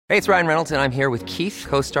Hey, it's Ryan Reynolds, and I'm here with Keith,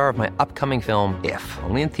 co-star of my upcoming film, If,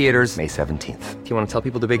 only in theaters May 17th. Do you want to tell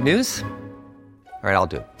people the big news? All right,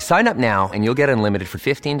 I'll do it. Sign up now and you'll get unlimited for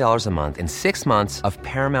 $15 a month and 6 months of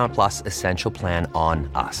Paramount Plus Essential Plan on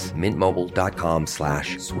us.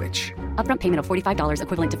 MintMobile.com/switch. Upfront payment of $45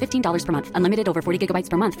 equivalent to $15 per month. Unlimited over 40 gigabytes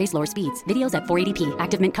per month. Face lower speeds. Videos at 480p.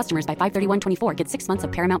 Active Mint customers by 531.24 get 6 months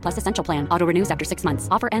of Paramount Plus Essential Plan. Auto renews after 6 months.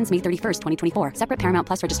 Offer ends May 31st, 2024. Separate Paramount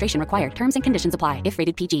Plus registration required. Terms and conditions apply if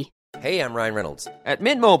rated PG. Hey, I'm Ryan Reynolds. At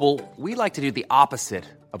Mint Mobile, we like to do the opposite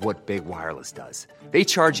of what Big Wireless does. They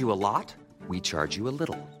charge you a lot. We charge you a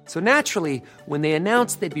little. So naturally, when they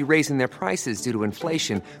announced they'd be raising their prices due to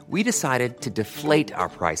inflation, we decided to deflate our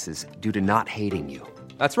prices due to not hating you.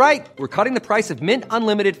 That's right. We're cutting the price of Mint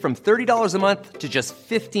Unlimited from $30 a month to just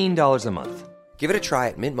 $15 a month. Give it a try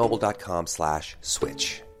at mintmobile.com/switch.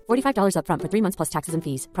 $45 upfront for 3 months plus taxes and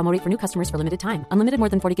fees. Promo rate for new customers for limited time. Unlimited more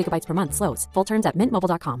than 40 gigabytes per month. Slows full terms at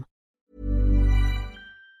mintmobile.com.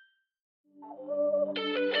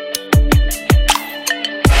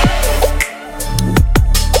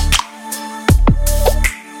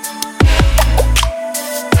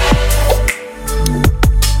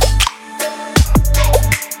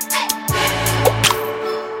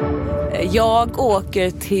 Jag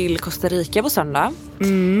åker till Costa Rica på söndag.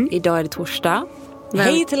 Idag är det torsdag.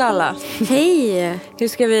 Hej till alla. Hej. Hur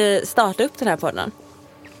ska vi starta upp den här podden?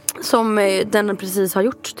 Som den precis har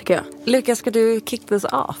gjort, tycker jag. Lukas, ska du kick this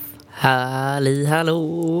off?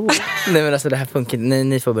 Hallå. Nej, men alltså det här funkar.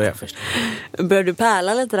 Ni får börja först. Börjar du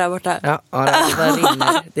pärla lite där borta? Ja,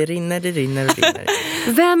 det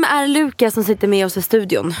rinner. Vem är Lukas som sitter med oss i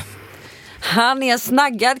studion? Han är en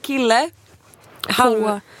snaggad kille.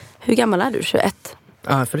 Hur gammal är du? 21?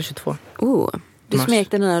 Ja, för 22. Du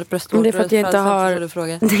smekte den här bröstvårtan. Det är för att jag inte har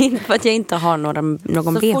det är inte för att jag inte har någon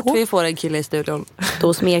så BH. fort vi får en kille i studion,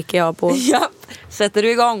 då smeker jag på. Ja, sätter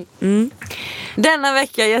du igång. Denna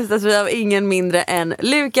vecka gästas vi av ingen mindre än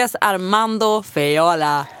Lukas Armando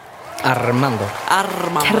Feola. Armando.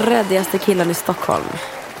 Kreddigaste killen i Stockholm.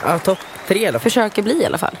 Ja, topp 3 i alla fall. Försöker bli i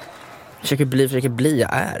alla fall. Försöker bli, jag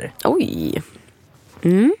är. Oj.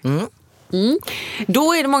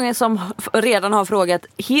 Då är det många som redan har frågat,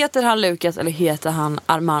 heter han Lukas eller heter han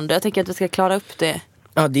Armando? Jag tänker att vi ska klara upp det.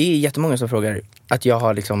 Ja, det är jättemånga som frågar att jag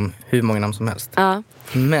har liksom hur många namn som helst. Ja.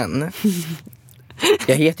 Men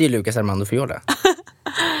jag heter ju Lukas Armando Feola.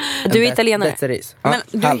 Du är italienare. Ja,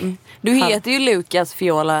 men du heter ju Lukas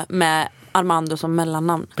Feola med Armando som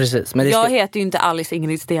mellannamn. Precis, men jag heter ju inte Alice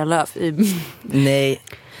Ingrid Stenlöf Nej.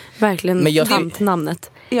 Verkligen, men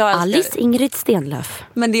namnet. Alice Ingrid Stenlöf.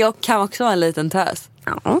 Men det kan också vara en liten tös.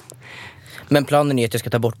 Ja. Men planen är att jag ska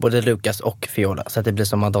ta bort både Lukas och Feola, så att det blir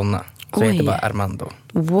som Madonna. Så jag heter bara Armando.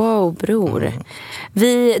 Wow, bror.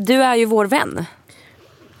 Du är ju vår vän.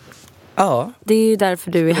 Ja. Det är ju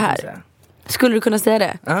därför du är här. Skulle du kunna säga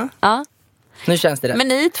det? Ja. Nu känns det rätt. Men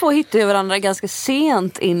ni två hittade ju varandra ganska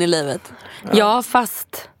sent in i livet. Ja,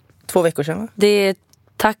 fast 2 veckor sedan, va? det är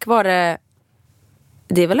tack vare...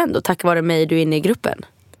 Det är väl ändå tack vare mig du är inne i gruppen?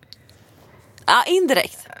 Ja,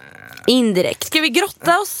 indirekt. Ska vi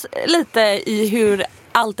grotta oss lite i hur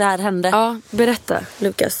allt det här hände? Ja, berätta,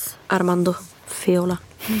 Lukas Armando Feola.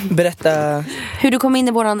 Berätta. Hur du kom in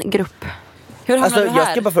i våran grupp. Hur hamnade du här?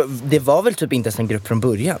 Jag ska bara det var väl typ inte ens en grupp från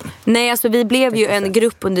början? Nej, alltså vi blev ju en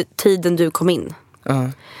grupp under tiden du kom in.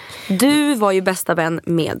 Du var ju bästa vän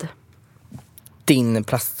med din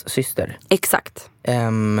plastsyster. Exakt.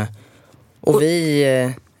 Och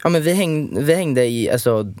vi hängde i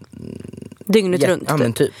alltså dygnet runt. Ja,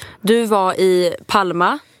 men typ. Du var i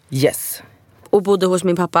Palma. Yes. Och bodde hos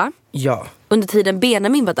min pappa. Ja. Under tiden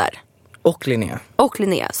Benjamin var där. Och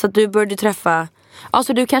Linnea. Så att du började träffa.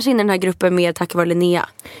 Alltså du kanske är inne i den här gruppen mer tack vare Linnea.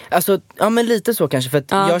 Alltså, ja men lite så kanske. För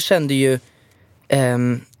att jag kände ju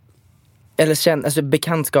alltså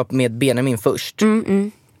bekantskap med Benjamin först.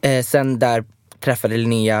 Sen där träffade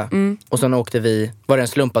Linnea. Och sen var det en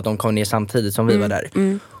slump att de kom ner samtidigt som vi var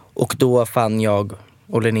där. Och då fann jag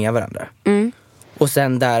och Linnea varandra. Och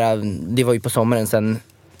sen där, det var ju på sommaren sen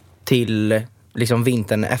till liksom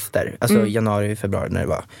vintern efter. Alltså januari, februari när det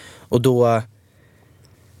var. Och då...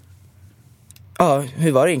 Ja,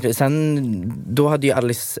 hur var det egentligen? Sen, då hade ju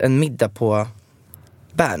Alice en middag på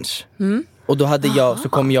Berns. Och då hade så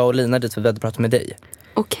kom jag och Lina dit för vi hade pratat med dig.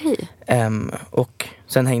 Okej. Och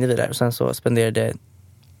sen hängde vi där. Och sen så spenderade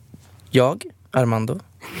jag, Armando,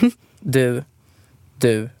 du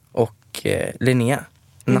och Linnea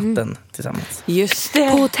natten tillsammans. Just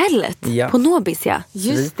det. På hotellet? Ja. På Nobis, ja.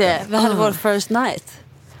 Just det. Vi hade vår first night.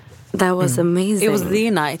 That was amazing. It was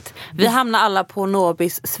the night. Vi hamnade alla på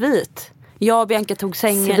Nobis svit. Jag och Bianca tog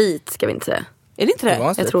sängen. Svit ska vi inte säga. Är det inte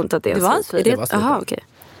det? Jag tror inte att det är en svit. Jaha, okej.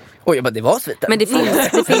 Oj, jag bara, det var sviten. Men det finns,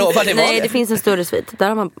 det finns en större svit. Där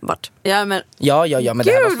har man varit. Ja men, Ja, men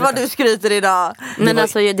det här var gud vad du skryter idag. Men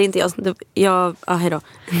alltså det är inte jag. Hejdå.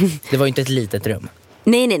 Det var ju inte ett litet rum.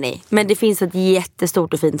 Nej. Men det finns ett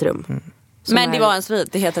jättestort och fint rum. Men det var en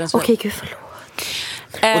svit, det heter en svit. Okej, gud förlåt.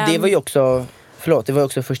 Och det var ju också, det var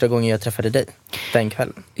också första gången jag träffade dig. Den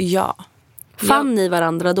kvällen. Ja. Fann ni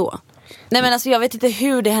varandra då? Nej men alltså jag vet inte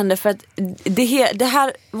hur det hände för att det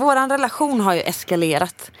här, våran relation har ju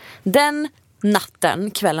eskalerat.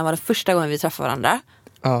 Den kvällen var det första gången vi träffade varandra.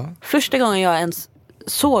 Ja. Första gången jag ens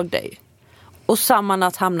såg dig. Och samma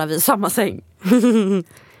natt hamnade vi i samma säng.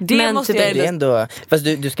 Det men måste typ jag Det är ändå, fast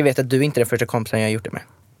du ska veta att du är inte den första kompisen jag har gjort det med.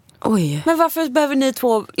 Oj. Men varför behöver ni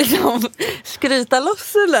två liksom skryta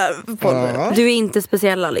loss eller på mig? Du är inte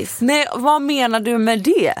speciell, Alice. Nej, vad menar du med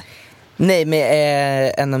det? Nej,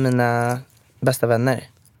 med en av mina bästa vänner.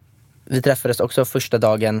 Vi träffades också första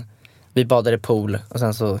dagen. Vi badade pool och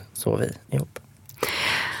sen så sov vi ihop.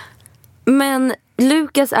 Men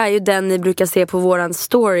Lukas är ju den ni brukar se på våran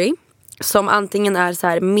story, som antingen är så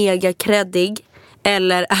här mega kreddig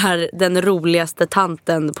eller är den roligaste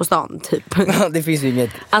tanten på stan typ. Det finns ju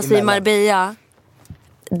inget Alltså i Marbella,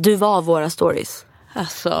 du var våra stories.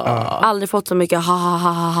 Alltså. Aldrig fått så mycket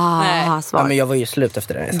ha svar. Ja, men jag var ju slut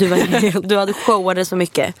efter det. Du hade showade så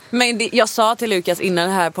mycket. Men jag sa till Lukas innan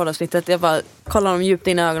det här poddavsnittet, jag bara kollade honom djupt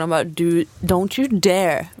in i ögonen och bara, don't you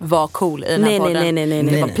dare vara cool i den här podden.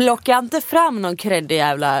 Nej. Bara, plocka inte fram någon kreddig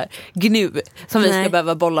jävla gnu som vi ska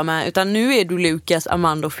behöva bolla med, utan nu är du Lukas,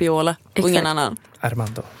 Armando, Fiola och ingen annan.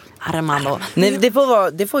 Armando. Nej,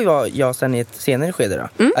 det får ju vara jag sen i ett senare skede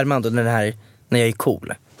då. Armando, när jag är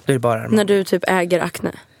cool. Då är det bara Armando. När du typ äger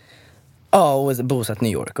Acne. Ja, och bosatt i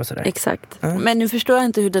New York och sådär. Exakt. Men nu förstår jag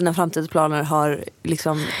inte hur dina framtidsplaner har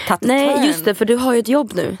liksom tagit. Nej, just det, för du har ju ett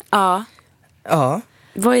jobb nu. Ja. Ja.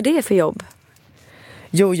 Vad är det för jobb?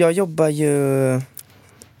 Jo, jag jobbar ju...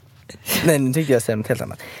 Nej, nu tycker jag säger något helt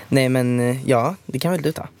annat. Nej, men ja, det kan väl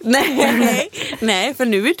du ta. Nej, för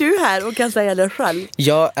nu är du här och kan säga det själv.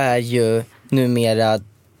 Jag är ju numera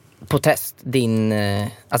på test din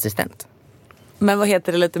assistent. Men vad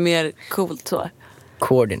heter det lite mer coolt så?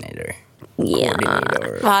 Coordinator.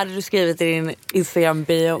 Vad hade du skrivit i din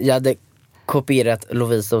Instagram-bio? Jag hade kopierat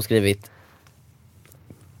Lovisa och skrivit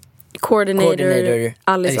Coordinator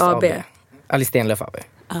Alice AB. Alice Stenlöf AB.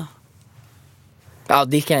 Ja,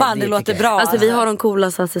 det kan Fan, det låter bra. Alltså vi har de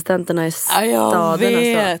coolaste assistenterna i staden. Jag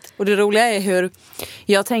vet. Alltså. Och det roliga är hur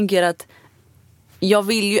jag tänker att jag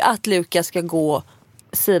vill ju att Lukas ska gå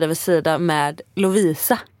sida vid sida med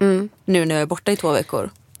Lovisa nu när jag är borta i 2 veckor.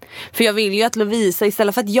 För jag vill ju att Lovisa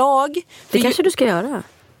istället för att jag... Det kanske du ska göra.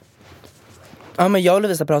 Ja, men jag och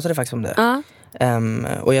Lovisa pratade faktiskt om det.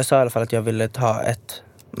 Och jag sa i alla fall att jag ville ta ett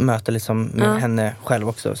möte liksom med henne själv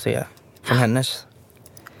också och se från hennes.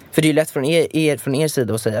 För det är ju lätt från er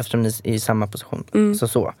sida att säga eftersom ni är i samma position.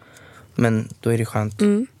 Så. Men då är det skönt.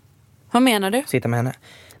 Vad menar du? Sitta med henne.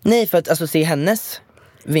 Nej, för att alltså, se hennes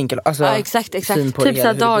vinkel. Alltså, exakt. syn på Typ det så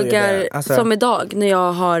hela, dagar alltså, som idag när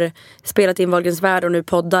jag har spelat in Wahlgrens värld och nu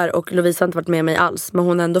poddar och Lovisa har inte varit med mig alls. Men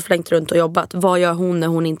hon har ändå flängt runt och jobbat. Vad gör hon när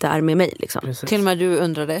hon inte är med mig liksom? Precis. Till och med du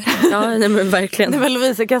undrar det. Ja, nej, men verkligen. Nej, men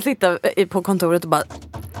Lovisa kan sitta på kontoret och bara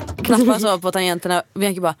knappa så på tangenterna.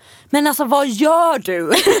 Bianca bara, men alltså vad gör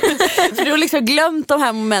du? För du har liksom glömt de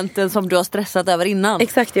här momenten som du har stressat över innan.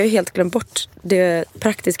 Exakt, jag har helt glömt bort det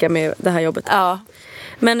praktiska med det här jobbet. Ja.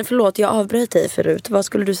 Men förlåt, jag avbröt dig förut. Vad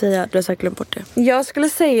skulle du säga? Du har säkert glömt bort det. Jag skulle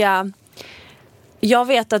säga, jag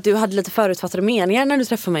vet att du hade lite förutfattade meningar när du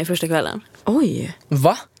träffade mig första kvällen. Oj.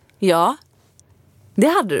 Va? Ja, det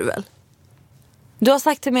hade du väl? Du har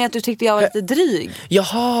sagt till mig att du tyckte jag var lite dryg.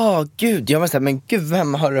 Jaha, gud. Jag var såhär, men gud,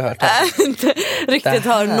 vem har du hört det? Inte riktigt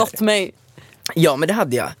har nått mig. Ja, men det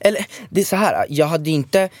hade jag. Eller, det är så här, jag hade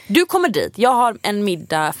inte... Du kommer dit, jag har en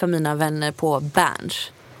middag för mina vänner på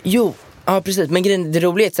Berns. Jo, ja precis. Men grejen, det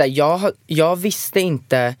roliga är att så här, jag visste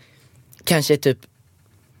inte kanske typ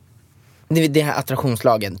det här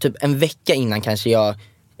attraktionslagen. Typ en vecka innan kanske jag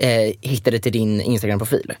hittade till din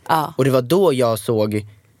Instagram-profil. Och det var då jag såg...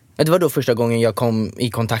 Det var då första gången jag kom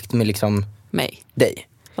i kontakt med liksom mig. Dig.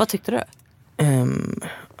 Vad tyckte du?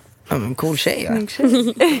 Cool tjej, ja.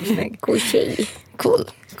 Cool tjej. Cool.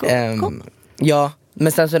 Ja,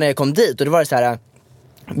 men sen så när jag kom dit och det var det så här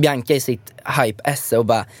Bianca i sitt hype-esse och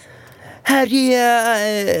bara här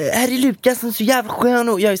är Lukas som är så jävla skön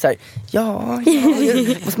och jag är så här, ja,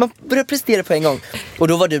 måste man börja prestera på en gång. Och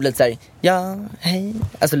då var du lite så här, ja, hej.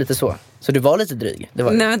 Alltså lite så. Så du var lite dryg. Det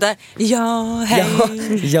var nej, vänta. Ja, hej.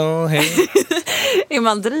 Ja, hej. Är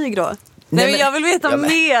man dryg då? Nej, men jag vill veta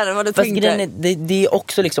mer vad du tänkte. Det är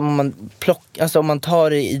också liksom om man tar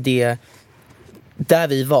det i där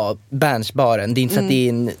vi var, Bernsbaren, det är inte så att det är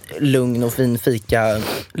en lugn och fin fika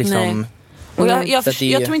liksom. Och jag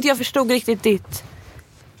tror inte jag förstod riktigt ditt.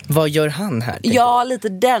 Vad gör han här? Ja, lite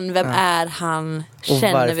den. Vem är han?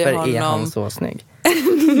 Känner vi honom? Och varför är han så snygg?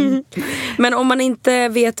 Men om man inte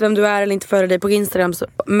vet vem du är eller inte följer dig på Instagram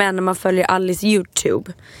men man följer Alice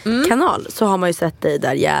YouTube-kanal så har man ju sett dig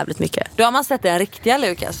där jävligt mycket. Då har man sett den riktiga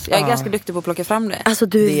Lukas. Jag är ganska duktig på att plocka fram det. Alltså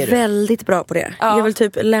du är väldigt bra på det. Jag vill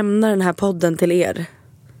typ lämna den här podden till er.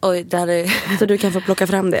 Oj, där är... Så du kan få plocka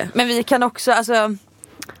fram det. Men vi kan också, alltså...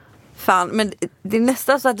 Fan, men det är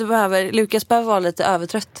nästan så att Lukas behöver vara lite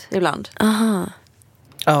övertrött ibland. Aha.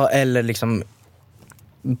 Ja, eller liksom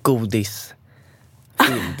godis.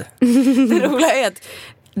 Det roliga är att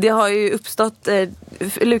det har ju uppstått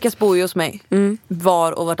Lukas bor ju hos mig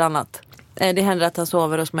var och vartannat. Det händer att han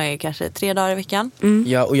sover hos mig kanske 3 dagar i veckan.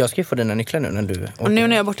 Ja, och jag ska ju få dina nycklar nu när du åker. Och nu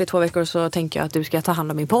när jag är borta i 2 veckor så tänker jag att du ska ta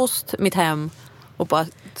hand om min post, mitt hem och bara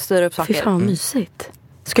styra upp saker. Fy fan, mysigt.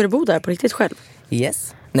 Ska du bo där på riktigt själv?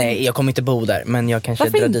 Yes. Nej, jag kommer inte bo där, men jag kanske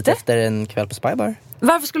drar dit efter en kväll på Spybar.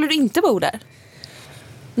 Varför skulle du inte bo där?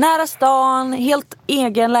 Nära stan, helt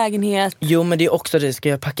egen lägenhet. Jo, men det är också det. Ska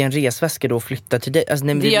jag packa en resväska då och flytta till dig? Alltså,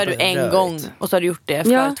 det gör du en gång och så har du gjort det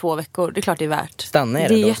för 2 veckor. Det är klart det är värt. Stanna är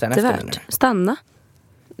det är då sen jättevärt. Stanna.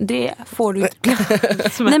 Det får du inte.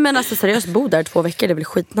 Nej men alltså seriöst, bo där 2 veckor, det blir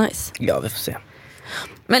skitnice. Ja, vi får se.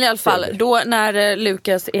 Men i alla fall, då när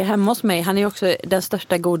Lukas är hemma hos mig, han är också den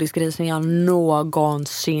största godisgrisen jag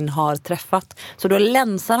någonsin har träffat. Så då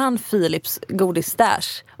länsar han Philips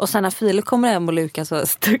godisstash. Och sen när Filip kommer hem och Lukas har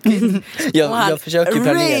stuckit. jag försöker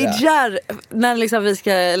planera. Ragear när liksom vi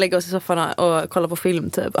ska lägga oss i soffan och kolla på film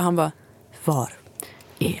typ. Och han bara, var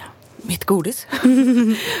är mitt godis?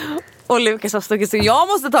 Och Lukas har stuckit så jag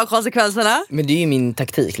måste ta konsekvenserna. Men det är ju min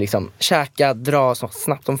taktik liksom. Käka, dra så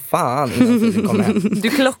snabbt som fan innan Filip kommer hem. Du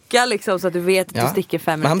klockar liksom så att du vet att du sticker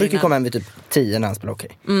 5 minuter. Men han brukar innan. komma hem vid typ 10 när han spelar okej.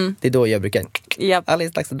 Det är då jag brukar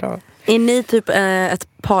Alice, dags att dra. Är ni typ ett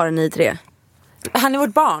par, ni 3? Han är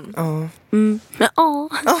vårt barn.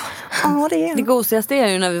 Det gosigaste är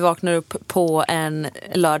ju när vi vaknar upp på en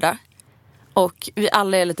lördag och vi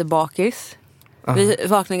alla är lite bakis. Vi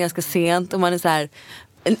vaknar ganska sent och man är så här.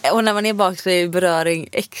 Och när man är bak så är beröring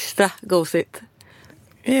extra gosigt.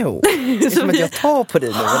 Jo, det är som att jag tar på dig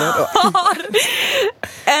nu.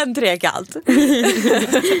 En trekant.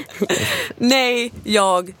 Nej,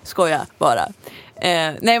 jag skojar bara.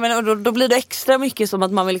 Nej men då blir det extra mycket som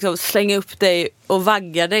att man vill liksom slänga upp dig och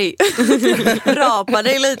vagga dig. Rapa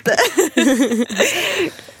dig lite.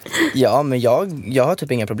 Ja, men jag har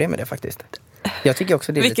typ inga problem med det faktiskt. Jag tycker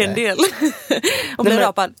också det är vilken lite... del? Om bli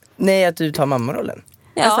rapad? Nej, att du tar mammarollen.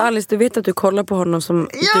 Ja. Alltså Alice, du vet att du kollar på honom som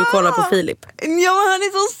du kollar på Filip. Ja, han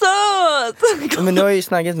är så söt. Men du har ju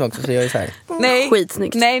snaggat med också så jag är så här. Nej,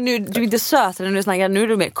 skitsnyggt. Nej, nu, du är inte sötare när du snaggar. Nu är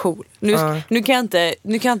du mer cool. Nu kan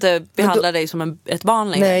jag inte behandla dig som ett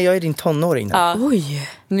barn längre. Nej, jag är din tonåring då. Ja. Oj.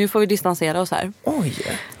 Nu får vi distansera oss här. Oj.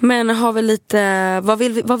 Men har vi lite,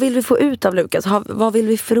 vad vill vi få ut av Lukas? Vad vill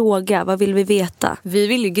vi fråga? Vad vill vi veta? Vi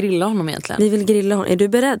vill ju grilla honom egentligen. Vi vill grilla honom. Är du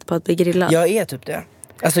beredd på att bli grillad? Jag är typ det.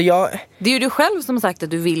 Alltså det är ju du själv som har sagt att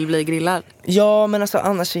du vill bli grillad. Ja, men alltså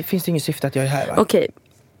annars finns det inget syfte att jag är här, va? Okej.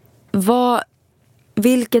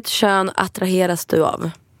 Vilket kön attraheras du av?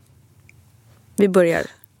 Vi börjar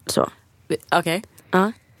så. Okej.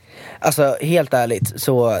 Ja. Alltså helt ärligt,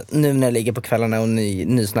 så nu när jag ligger på kvällarna och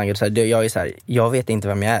nysnaggad så här, jag är så här, jag vet inte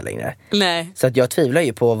vem jag är längre. Nej. Så att jag tvivlar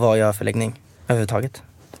ju på vad jag har för läggning överhuvudtaget.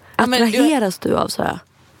 Attraheras du av, så här?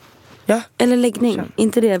 Ja. Eller läggning,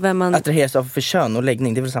 inte det vem man... Attraheras av för kön och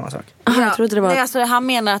läggning, det är väl samma sak. Aha, jag trodde det var... Nej, alltså, han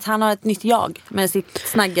menar att han har ett nytt jag med sitt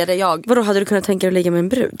snaggade jag. Vadå, hade du kunnat tänka dig att ligga med en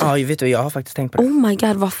brud? Ja, vet du, jag har faktiskt tänkt på det. Oh my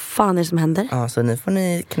god, vad fan är det som händer? Ja, så nu får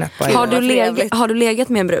ni knappa. Har du legat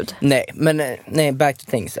med en brud? Nej, men nej, back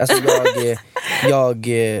to things. Alltså jag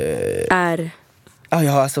är... Ja,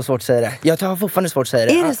 jag har så svårt att säga det. Jag har fortfarande svårt att säga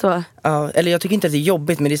det. Är det så? Ja, eller jag tycker inte att det är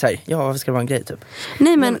jobbigt, men det är så här, ja, varför ska det vara en grej typ?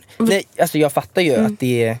 Nej, men... Nej, alltså jag fattar ju att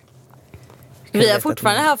det är... Vi har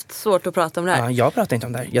fortfarande haft svårt att prata om det här. Ja, jag pratar inte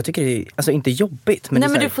om det här. Jag tycker det är alltså inte jobbigt, men nej,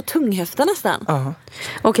 det är men så här... du får tunghäfta nästan. Ja.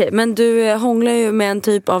 Okej, men du hånglar ju med en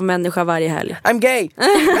typ av människa varje helg. I'm gay!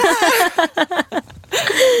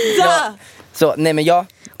 Ja. Så, nej men jag...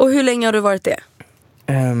 Och hur länge har du varit det?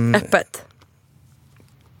 Öppet?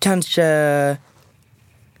 Kanske...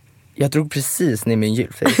 Jag drog precis ner min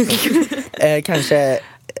jul. Kanske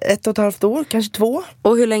 1,5 år, kanske 2.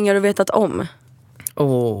 Och hur länge har du vetat om?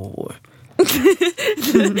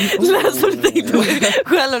 Lät som du tänkte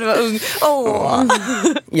själv när du var ung.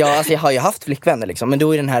 Ja, alltså jag har ju haft flickvänner liksom. Men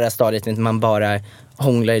då är den här stadiet när man bara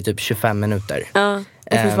hånglar i typ 25 minuter. Ja,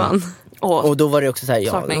 för fan. Och då var det också så här,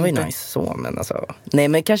 ja saknar det var ju inte. nice så, men alltså. Nej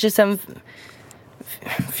men kanske sen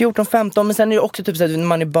 14-15, men sen är det också typ så här, när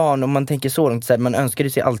man är barn och man tänker så långt så här, man önskade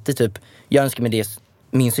sig alltid typ, jag önskar mig det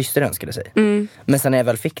min syster önskade sig. Men sen när jag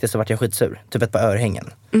väl fick det så vart jag skitsur, typ ett par örhängen.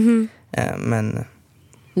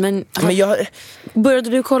 Men jag Började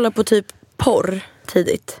du kolla på typ porr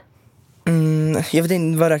tidigt? jag vet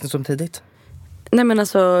inte vad räknas som tidigt. Nej men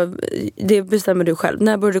alltså, det bestämmer du själv.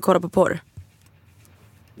 När började du kolla på porr?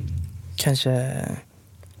 Kanske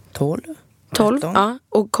 12? 12? 13? Ja.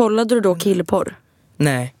 Och kollade du då killporr?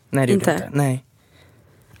 Nej, det gjorde Inte? jag inte. Nej.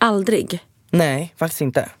 Aldrig? Nej, faktiskt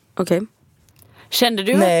inte. Okej. Kände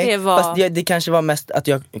du Nej, att det var... fast det kanske var mest att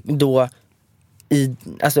jag då i,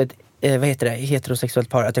 alltså ett, vad heter det, heterosexuellt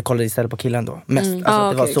par, att jag kollade istället på killen då. Mest, alltså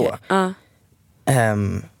att det var så. Ja.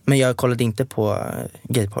 Men jag kollade inte på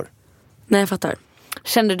gayporr. Nej, jag fattar.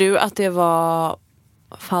 Kände du att det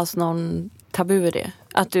fanns någon tabu i det?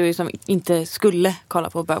 Att du liksom inte skulle kolla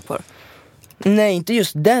på bögporr? Nej, inte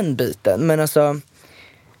just den biten, men alltså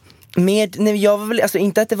jag var väl, alltså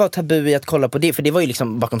inte att det var tabu i att kolla på det, för det var ju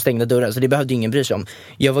liksom bakom stängda dörrar, så det behövde ju ingen bry sig om.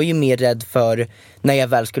 Jag var ju mer rädd för när jag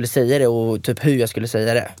väl skulle säga det och typ hur jag skulle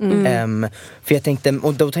säga det. För jag tänkte,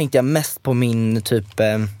 och då tänkte jag mest på min typ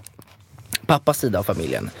pappas sida av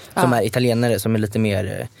familjen, som är italienare, som är lite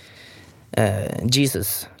mer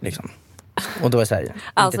Jesus liksom. Och då är det så här,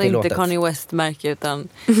 Alltså inte tillåtet. Kanye West-märke utan...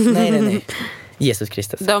 Nej. Jesus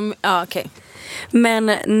Kristus. Okej.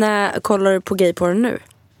 Men när kollar du på gayporr nu?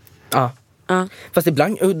 Ja. Fast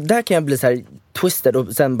ibland, och där kan jag bli så här twisted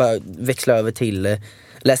och sen bara växla över till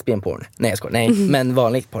lesbian porn. Nej jag skojar, nej, men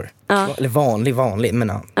vanlig porr. Eller vanlig, men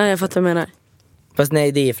ja. Ja, jag fattar vad du menar. Fast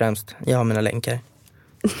nej, det är främst, jag har mina länkar.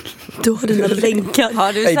 Du har dina länkar.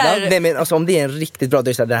 Har du så Ibland, här... nej men alltså, om det är en riktigt bra, då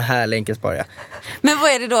är det så här, den här länken sparar jag. Men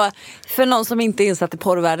vad är det då, för någon som inte är insatt i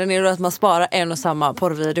porrvärlden, är det då att man sparar en och samma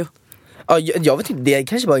porrvideo? Ja, jag vet inte, det är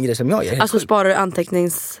kanske bara en grej som jag gör. Alltså sparar du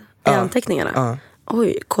anteckningarna? Ja.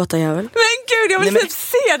 Oj, kåta jävel. Men gud, jag vill Nej, typ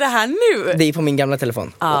se det här nu! Det är på min gamla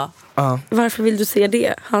telefon. Ja. Varför vill du se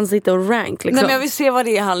det? Han sitter och rank liksom. Nej, men jag vill se vad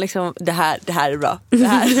det är han liksom, det här är bra. Det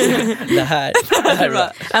här Det här är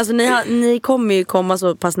bra. Alltså ni kommer ju komma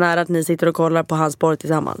så pass nära att ni sitter och kollar på hans porr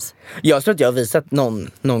tillsammans. Jag tror att jag har visat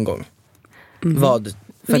någon gång vad.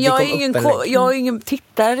 För Men att jag det är, kom ingen upp en länk. jag är ingen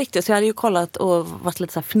tittare riktigt, så jag hade ju kollat och varit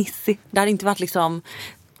lite så här fnissig. Det hade inte varit liksom,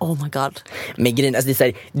 oh my god. Men grejen, alltså det är så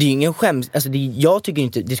här, det är ju ingen skäms, alltså jag tycker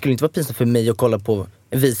inte, det skulle inte vara pinsamt för mig att kolla på,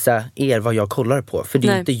 visa er vad jag kollar på, för det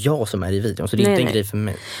är Nej. inte jag som är i videon, så det är Nej, inte en nej. grej för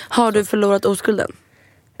mig. Har du förlorat oskulden?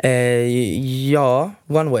 Ja,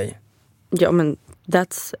 one way, Ja men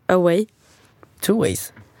that's a way. two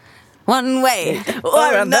ways. One way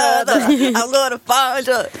or another, I'm gonna find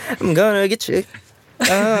you. I'm gonna get you.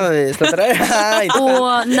 Vi slutar där.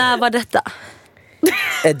 Och när var detta?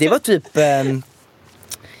 Det var typ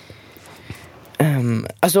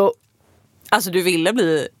Alltså du ville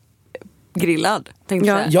bli grillad, tänkte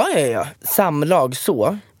jag. ja. Samlag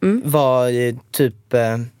så var typ,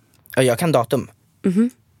 jag kan datum.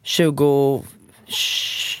 20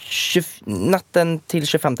 natten till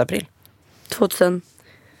 25 april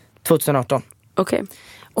 2018. Okej.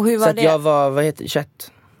 Och hur Så var att det? jag var, vad heter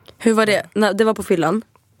 21? Hur var det? Det var på fyllan?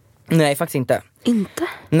 Nej, faktiskt inte. Inte?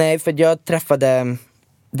 Nej, för jag träffade,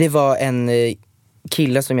 det var en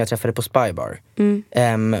kille som jag träffade på Spybar.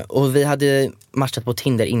 Och vi hade matchat på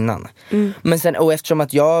Tinder innan. Men sen, och eftersom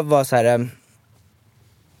att jag var så här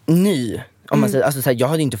ny, om man säger, alltså så här, jag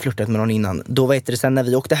hade inte flirtat med någon innan. Då vet det, sen när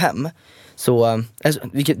vi åkte hem så, alltså,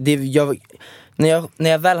 när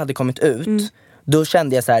jag väl hade kommit ut, då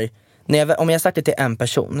kände jag så här, om jag sagt det till en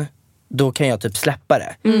person, då kan jag typ släppa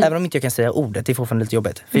det. Även om inte jag kan säga ordet, det är fortfarande lite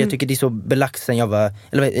jobbigt. För jag tycker det är så belagt sen jag var,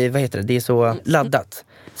 eller vad heter det, det är så laddat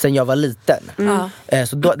sen jag var liten.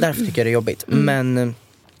 Så därför tycker jag det är jobbigt. Men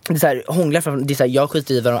det är så här, hångla fram, det är så här, jag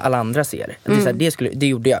skiter i vad alla andra ser. Det, är så här, det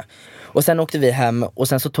gjorde jag. Och sen åkte vi hem och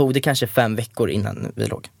sen så tog det kanske 5 veckor innan vi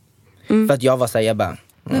låg. För att jag var så här, jag bara...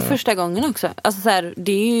 Men första gången också. Alltså så här,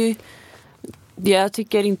 det är ju... Jag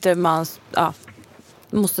tycker inte man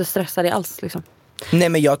måste stressa det alls liksom. Nej,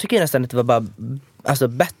 men jag tycker nästan att det var bara alltså,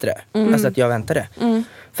 bättre. Alltså att jag väntade.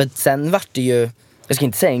 För att sen var det ju, jag ska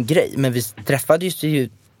inte säga en grej, men vi träffades ju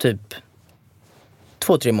typ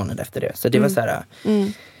 2-3 månader efter det. Så det var så här.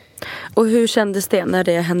 Och hur kändes det när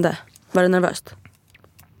det hände? Var det nervöst?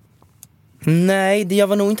 Nej, jag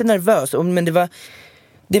var nog inte nervös. Men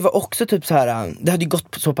det var också typ så här. Det hade ju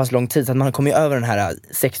gått så pass lång tid så att man kom ju över den här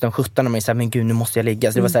 16-17 när man sa men gud, nu måste jag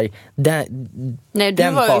ligga. Så det var så här, Nej, du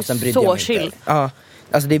den var fasen ju brydde så jag mig chill. inte. Ja,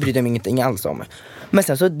 alltså det brydde jag mig ingenting alls om. Men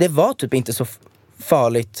sen så det var typ inte så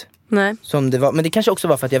farligt Nej. som det var. Men det kanske också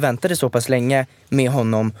var för att jag väntade så pass länge med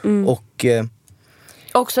honom. Och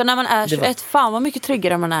också när man är 21, fan vad mycket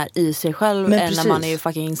tryggare man är i sig själv än när man är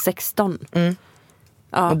fucking 16.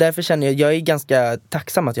 Och därför känner jag är ganska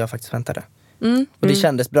tacksam att jag faktiskt väntade. Och det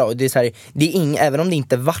kändes bra. Och det är så här, det är även om det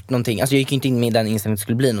inte vart någonting, alltså jag gick inte in med den inställningen att det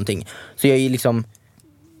skulle bli någonting. Så jag är liksom,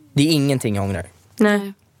 det är ingenting jag ångrar.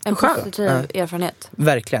 Nej. En positiv erfarenhet.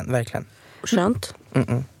 Verkligen. Skönt.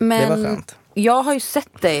 Men det var skönt. jag har ju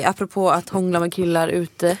sett dig, apropå att hångla med killar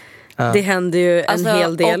ute. Det händer ju en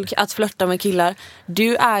hel del. Och att flirta med killar.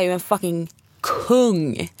 Du är ju en fucking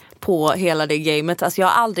kung på hela det gamet. Alltså jag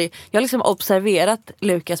har liksom observerat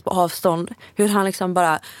Lukas på avstånd. Hur han liksom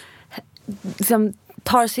bara liksom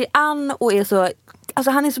tar sig an och är så,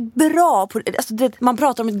 alltså han är så bra på, alltså man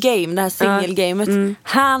pratar om ett game, det här singelgamet.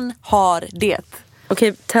 Han har det.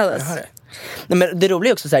 Okej, tell us. Nej, men det roliga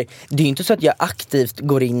är också så här, det är ju inte så att jag aktivt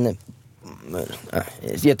går in,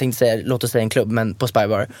 jag tänkte säga, låt oss säga en klubb, men på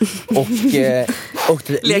Spybar och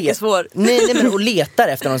leker svår. Nej, men och letar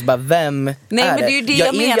efter någon som bara, vem är det? Men det är ju det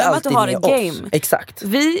jag menar med att du har en game. Exakt.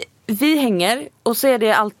 Vi hänger och så är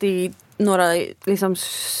det alltid några liksom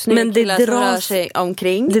snygga killar som rör sig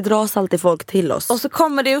omkring. Det dras alltid folk till oss. Och så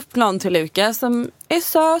kommer det upp någon till Lukas som är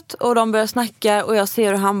söt och de börjar snacka och jag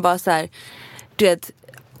ser hur han bara så här, du vet,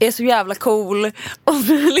 är så jävla cool och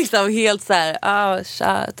liksom helt så här,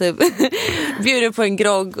 tja, typ bjuder på en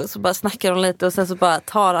grogg och så bara snackar de lite och sen så bara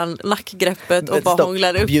tar han nackgreppet och bara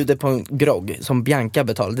hånglar upp. Bjuder på en grogg som Bianca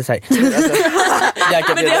betalade, det är så här,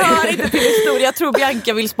 alltså, men det hör inte till historia. Jag tror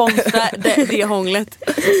Bianca vill sponsra det hånglet.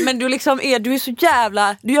 Men du liksom du är så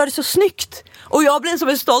jävla, du gör det så snyggt. Och jag blir som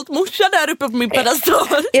en stolt morsa där uppe på min pedestal.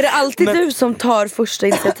 Är det alltid du som tar första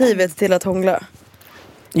initiativet till att hångla?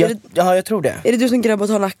 Ja, jag tror det. Är det du som grabbar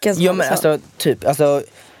tar nacken? Ja, men alltså, typ, alltså,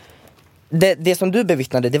 det som du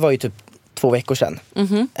bevittnade, det var ju typ 2 veckor sedan.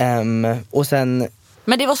 Och sen...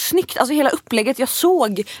 Men det var snyggt, alltså hela upplägget. Jag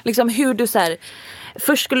såg liksom hur du så här,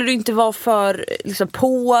 först skulle du inte vara för liksom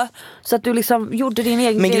på, så att du liksom gjorde din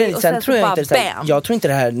egen grej och sen tror jag bara inte, jag tror inte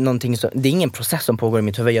det här är någonting så, det är ingen process som pågår i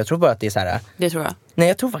mitt huvud. Jag tror bara att det är så här. Det tror jag. Nej,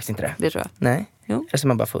 jag tror faktiskt inte det. Det tror jag. Nej. Jo. Jag är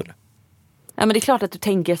man bara full. Ja, men det är klart att du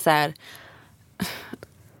tänker så här,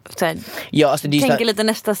 ja, alltså det är tänker så här, lite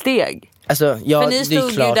nästa steg. Alltså, ja, för ni stod det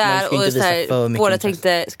är klart, ju där och så här, båda intresse.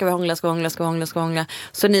 tänkte, ska vi hångla.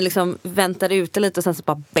 Så ni liksom väntade ute lite och sen så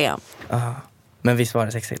bara bam. Men visst var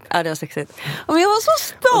det sexigt? Ja, det var sexigt. Och jag var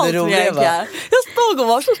så stolt, Bianca. Jag stod och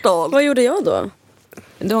var så stolt. Vad gjorde jag då?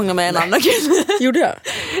 Du hånglade med en annan kille. Gjorde jag?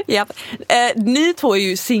 Japp. Ni två är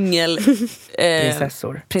ju singel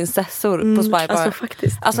prinsessor på Spybar. Alltså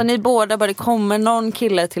faktiskt. Alltså ni båda bara, det kommer någon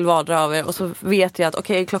kille till vardera av er och så vet jag att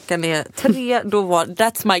okej, klockan är 3, då var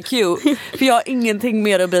that's my cue. För jag har ingenting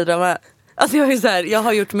mer att bidra med. Alltså jag är så här, jag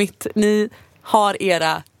har gjort mitt, ni har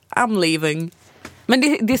era, I'm leaving.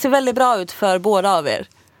 Men det ser väldigt bra ut för båda av er.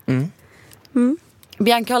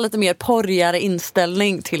 Bianca har lite mer porrigare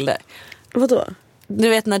inställning till det. Vadå? Du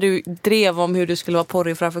vet när du drev om hur du skulle vara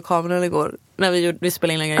porrig framför kameran igår, när vi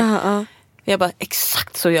spelade in längre. Jag bara,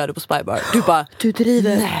 exakt så gör du på Spybar. Du bara, du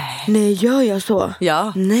driver. Nej, gör jag så?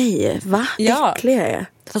 Ja. Nej, va? Ja. Äcklig är jag.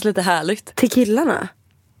 Fast lite härligt. Till killarna?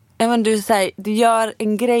 Ja, men du säger, du gör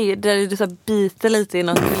en grej där du så här biter lite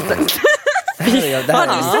innan. Har du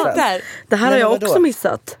sett det här? Det här har jag också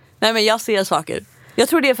missat. Nej, men jag ser saker. Jag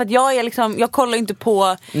tror det är för att jag är liksom, jag kollar inte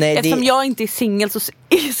på, eftersom jag inte är singel så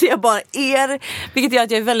ser jag bara er, vilket gör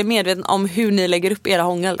att jag är väldigt medveten om hur ni lägger upp era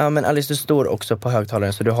hångel. Ja, men Alice, du står också på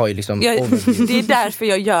högtalaren så du har ju liksom det är därför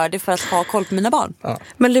jag gör det, för att ha koll på mina barn.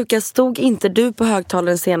 Men Lukas, stod inte du på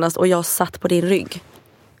högtalaren senast och jag satt på din rygg?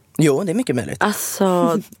 Jo, det är mycket möjligt.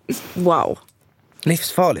 Alltså, wow.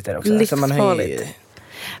 Livsfarligt är det också. Livsfarligt.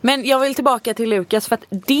 Men jag vill tillbaka till Lukas, för att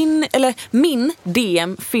min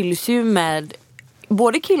DM fylls ju med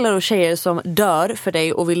både killar och tjejer som dör för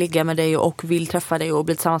dig och vill ligga med dig och vill träffa dig och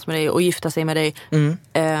bli tillsammans med dig och gifta sig med dig.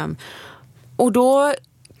 Och då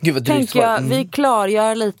tänker jag, vi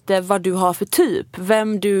klargör lite vad du har för typ.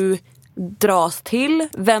 Vem du dras till,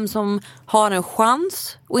 vem som har en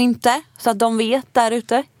chans och inte, så att de vet där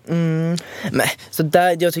ute. Men, så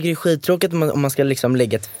där, jag tycker det är skittråkigt om man ska liksom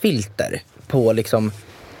lägga ett filter på liksom,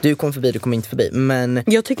 du kom förbi, du kom inte förbi. Men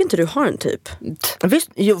jag tycker inte du har en typ. Visst,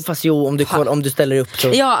 om du ställer upp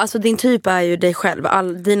så. Ja, alltså din typ är ju dig själv.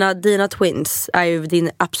 Dina twins är ju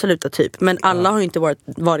din absoluta typ. Men alla har ju inte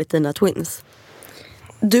varit dina twins.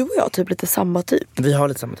 Du och jag har typ lite samma typ. Vi har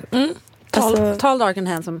lite samma typ. Tall, dark and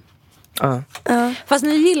handsome. Ja. Fast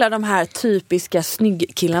ni gillar de här typiska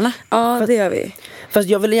snyggkillarna. Ja, det gör vi. Fast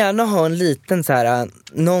jag vill gärna ha en liten så här,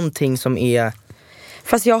 någonting som är.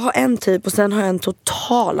 Fast jag har en typ och sen har jag en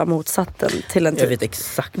totala motsatsen till en typ. Jag vet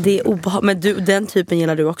exakt. Det är men den typen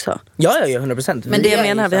gillar du också? Ja, 100%. Men det jag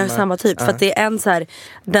menar, vi har samma typ. För att det är en så här,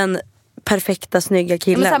 den perfekta snygga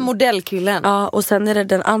killen. Men så här modellkillen. Ja, och sen är det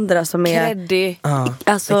den andra som är Kreddig.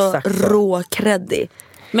 alltså råkreddig.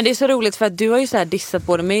 Men det är så roligt för att du har ju så här dissat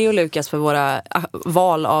både mig och Lukas för våra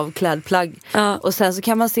val av klädplagg. Och sen så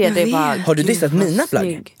kan man se det bara. Har du dissat mina plagg?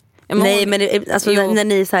 Snygg. Nej men alltså när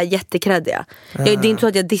ni är så här jättekreddiga. Det är inte så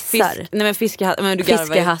att jag dissar. Nej men fiskehatt, men du garvar.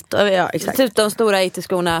 Fiskehatt, ja exakt. Typ de stora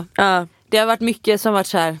IT-skorna. Det har varit mycket som varit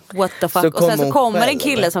så här, what the fuck. Och sen så kommer en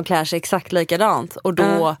kille som klär sig exakt likadant. Och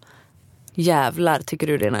då jävlar tycker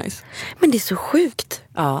du det är nice. Men det är så sjukt.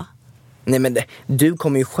 Ja. Nej men du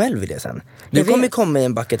kommer ju själv i det sen. Du kommer ju komma i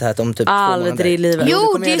en bucket här om typ 2 månader. Aldrig i livet.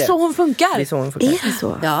 Jo, det är så hon funkar. Det är så hon funkar. Är det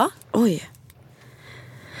så? Ja. Oj.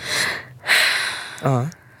 Ja.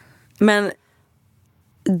 Men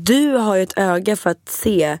du har ju ett öga för att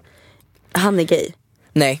se han är gay.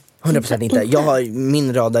 Nej, 100% inte. Jag har,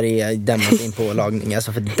 min radar är dämmat in på lagning.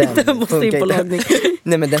 Alltså för den måste in på lagning.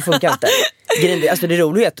 Nej men den funkar inte. Alltså det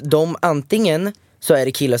roliga är att de antingen så är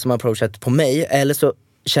det killar som har approachat på mig, eller så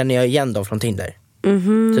känner jag igen dem från Tinder.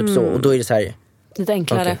 Typ så, och då är det så här. Lite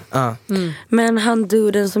enklare. Okay. Men han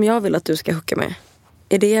duden som jag vill att du ska hooka med,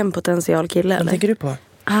 är det en potential kille eller? Vad tänker du på?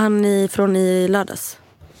 Han från i lördags.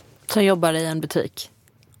 Som jobbar i en butik.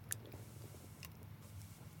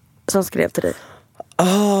 Som skrev till dig.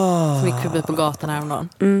 Som gick förbi på gatan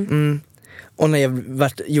häromdagen. Och när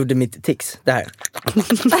jag gjorde mitt tics, det här.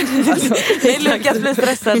 Nej, Lukas blir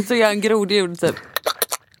stressad så gör en grodljud typ.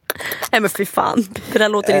 Nej men fy fan, det där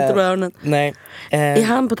låter inte bra i öronen. Nej. Är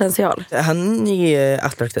han potential? Han är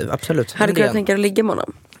attraktiv, absolut. Hade du kunnat tänka dig att ligga med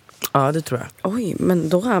honom? Ja, det tror jag. Oj, men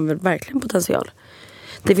då har han väl verkligen potential.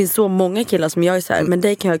 Det finns så många killar som jag är så här, men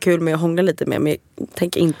det kan jag ha kul med att hångla lite med, men jag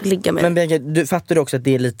tänker inte ligga med. Men Bianca, du fattar också att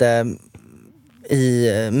det är lite i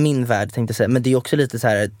min värld tänkte jag säga, men det är också lite så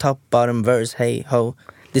här top, bottom, verse, hey, ho.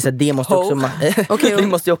 Det är så här, det måste också okay, det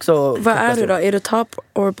måste ju också. Vad är du då? Är du top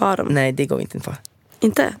or bottom? Nej, det går vi inte in på.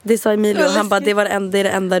 Inte? Det sa Emilio, han bara, det är det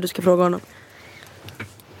enda du ska fråga honom.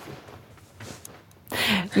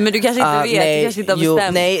 Men du kanske inte vet, nej, du kanske inte har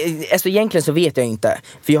bestämt. Nej, alltså egentligen så vet jag inte.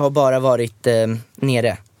 För jag har bara varit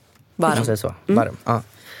nere. Varm. Så. Varm, ja.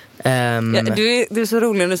 Du är så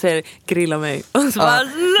rolig när du säger grilla mig. Och så bara,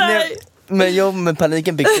 nej. Men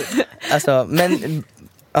paniken byggs upp. Alltså, men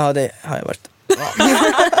ja, det har jag varit.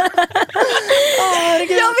 Jag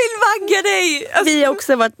vill vagga dig. Vi har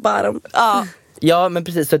också varit bottom. Ja, men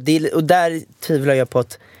precis. Så och där tvivlar jag på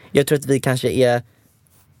att jag tror att vi kanske är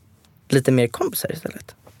lite mer kompisar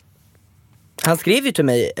istället. Han skrev ju till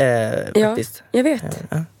mig faktiskt. Jag vet.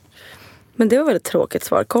 Men det var väl ett tråkigt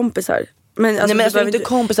svar, kompisar. Men alltså, nej men alltså inte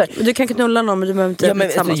kompisar. Du kan knulla någon men du behöver inte. Ja,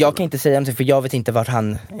 men alltså, jag kan inte säga någonting för jag vet inte vart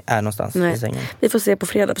han är någonstans i sängen. Vi får se på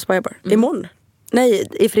fredag på Spybar. Imorgon. Nej,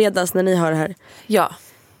 i fredags när ni har det här. Ja.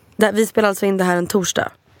 Vi spelar alltså in det här en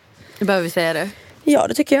torsdag. Behöver vi säga det? Ja,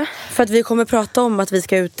 det tycker jag. För att vi kommer prata om att vi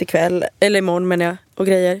ska ut ikväll, eller imorgon menar jag, och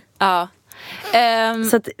grejer. Ja.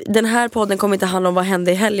 Så att den här podden kommer inte handla om vad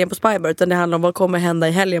hände i helgen på Spybar, utan det handlar om vad kommer hända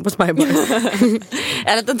i helgen på Spybar.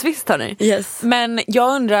 Är det en twist, hörni? Yes. Men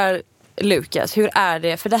jag undrar, Lukas, hur är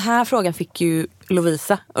det? För den här frågan fick ju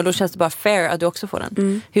Lovisa. Och då känns det bara fair att du också får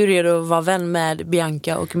den. Hur är det att vara vän med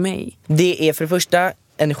Bianca och mig? Det är för det första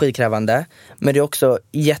energikrävande, men det är också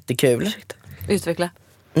jättekul. Utveckla.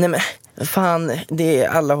 Nej men fan, det är,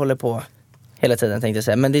 alla håller på hela tiden tänkte jag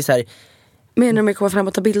säga. Men det är så här. Menar du med att komma fram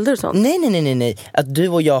och ta bilder och sånt? Nej. Att du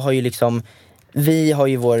och jag har ju liksom, vi har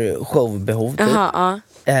ju vår showbehov typ.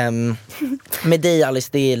 Med dig Alice,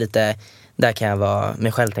 det är lite, där kan jag vara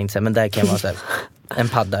mig själv tänkte jag säga, men där kan jag vara så här, en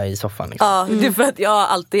padda i soffan liksom. Ja, det är för att jag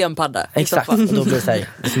alltid är en padda. Exakt, och då blir det så här,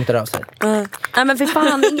 det smittar av sig. Nej men för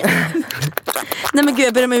fan. Nej men gud,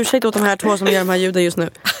 jag ber om ursäkt åt de här två som gör de här ljuden just nu.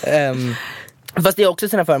 Fast det är också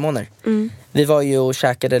sina förmåner. Vi var ju och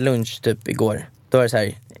käkade lunch typ igår. Då var det så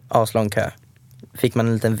här aslång kö. Fick man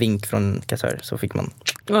en liten vink från kassör så fick man.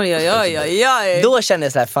 Oj. Då kände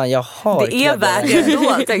jag så här, fan jag har det är värt det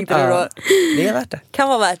då, tänkte du då. Det är värt det. Kan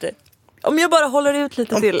vara värt det. Om jag bara håller ut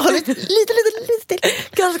lite till. Lite till.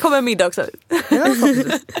 Kanske kommer en middag också.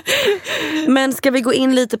 Men ska vi gå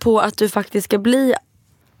in lite på att du faktiskt ska bli,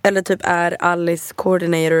 eller typ är Alice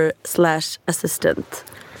coordinator / assistant.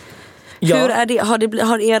 Ja. Hur är det?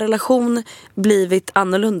 Har er relation blivit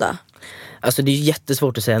annorlunda? Alltså det är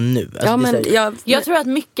jättesvårt att säga nu. Alltså, jag tror att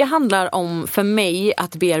mycket handlar om för mig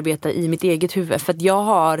att bearbeta i mitt eget huvud. För att jag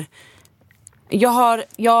har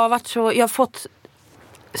fått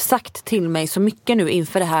sagt till mig så mycket nu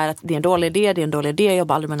inför det här att det är en dålig idé, jag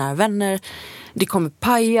jobbar aldrig med nära vänner. det kommer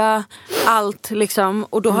paja, allt liksom.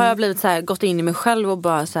 Och då har jag blivit så här, gått in i mig själv och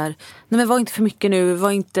bara så här, nej men var inte för mycket nu,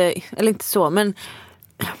 var inte, eller inte så, men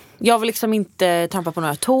jag vill liksom inte trampa på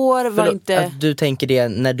några tår. Var inte... Att du tänker det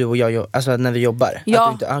när du och jag, alltså när vi jobbar?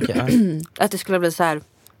 Ja, att, du inte, att det skulle bli så här,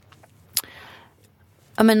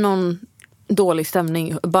 ja men någon dålig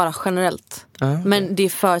stämning, bara generellt. Men det är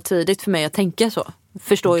för tidigt för mig att tänka så.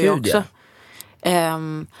 Förstår jag också. Ja.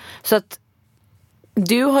 Så att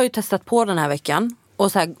du har ju testat på den här veckan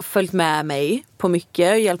och så här följt med mig på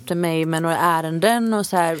mycket, hjälpte mig med några ärenden och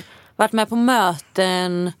så här varit med på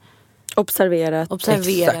möten, observerat.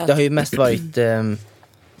 Exakt, det har ju mest varit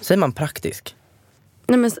säger man praktisk?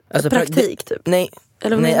 Nej men alltså, praktik typ. Nej,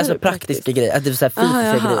 alltså praktiska grejer, att det är så här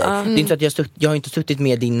fysiska grejer. Det är inte så att jag har inte suttit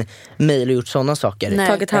med din mail och gjort sådana saker. Nej.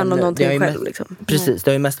 Tagit hand om någonting själv liksom. Precis,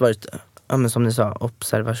 det har ju mest varit, ja, men som ni sa,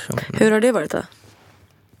 observation. Hur har det varit då?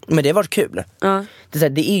 Men det har varit kul.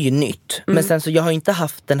 Det är ju nytt. Men sen så jag har inte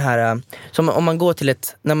haft den här, som om man går till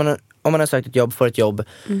ett, om man har sökt ett jobb, får ett jobb,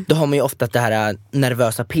 då har man ju ofta det här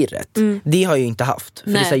nervösa pirret. Det har jag ju inte haft. För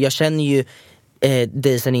det är så här, jag känner ju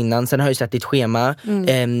dig sen innan, sen har jag sett ditt schema.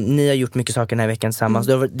 Ni har gjort mycket saker den här veckan tillsammans.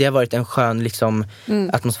 Det har varit en skön liksom,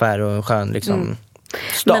 atmosfär och en skön liksom,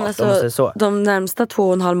 start. Men alltså, om man säger så. De närmsta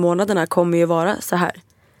 2,5 månaderna kommer ju vara så här.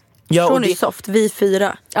 Ja, från det... soft, vi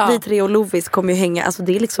 4, vi 3 och Lovis kommer ju hänga. Alltså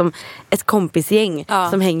det är liksom ett kompisgäng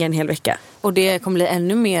som hänger en hel vecka. Och det kommer bli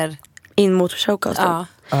ännu mer in mot showcasten.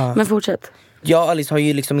 Men fortsätt. Jag och Alice har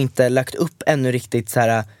ju liksom inte lagt upp ännu riktigt så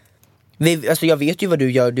här. Alltså jag vet ju vad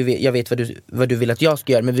du gör, jag vet vad du vill att jag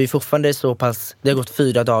ska göra. Men vi är fortfarande så pass, det har gått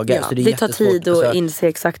 4 dagar, så det tar tid att inse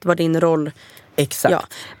exakt vad din roll. Exakt. Ja.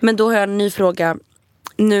 Men då har jag en ny fråga.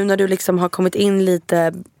 Nu när du liksom har kommit in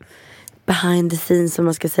lite behind the scenes, som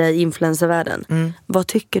man ska säga, i influencervärlden. Vad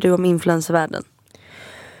tycker du om influencervärlden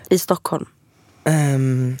i Stockholm?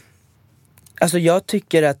 Alltså jag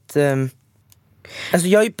tycker att alltså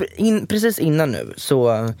precis innan nu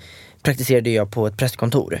så praktiserade jag på ett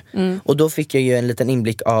presskontor. Och då fick jag ju en liten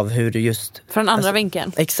inblick av hur det just från andra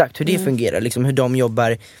vinkeln. Exakt, hur det fungerar, liksom hur de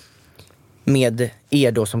jobbar med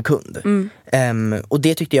er då som kund. Och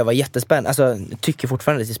det tyckte jag var jättespännande. Alltså tycker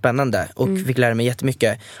fortfarande det är spännande. Och fick lära mig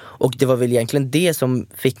jättemycket. Och det var väl egentligen det som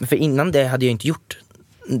fick mig, för innan det hade jag inte gjort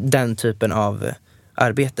den typen av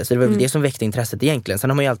arbete. Så det var väl det som väckte intresset egentligen. Sen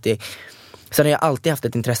har jag alltid haft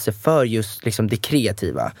ett intresse för just liksom det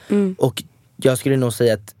kreativa. Och jag skulle nog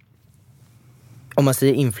säga att om man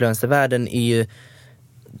säger influencervärlden är ju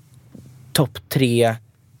topp 3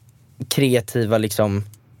 kreativa liksom,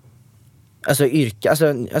 alltså yrke,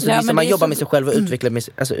 alltså liksom man jobbar med sig själv och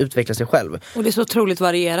utvecklar sig själv. Och det är så otroligt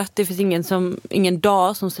varierat. Det finns ingen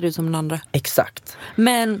dag som ser ut som den andra. Exakt.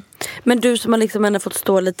 Men du som har liksom ändå fått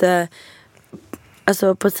stå lite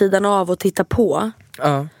alltså på sidan av och titta på.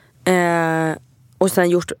 Och sen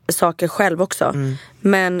gjort saker själv också.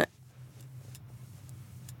 Men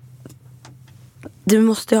du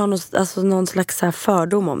måste ju ha någon slags så här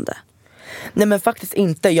fördom om det. Nej men faktiskt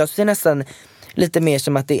inte. Jag ser nästan lite mer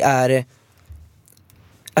som att det är,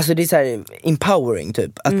 alltså det är så här empowering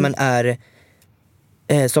typ. Att man är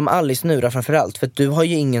som Alice nu då, framförallt. För att du har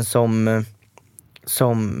ju ingen som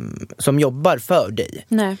jobbar för dig.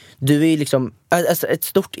 Nej. Du är ju liksom alltså ett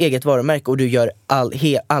stort eget varumärke och du gör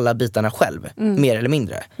alla bitarna själv, mer eller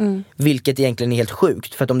mindre. Vilket egentligen är helt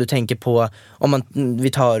sjukt, för att om du tänker på,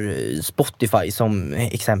 vi tar Spotify som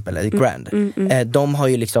exempel, eller Grand. De har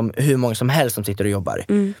ju liksom hur många som helst som sitter och jobbar.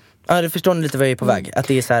 Ja, du förstår lite vad jag är på väg. Att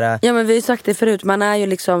det är så här, ja, men vi har ju sagt det förut. Man är ju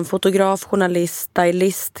liksom fotograf, journalist,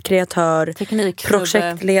 stylist, kreatör,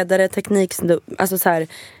 projektledare, alltså så här,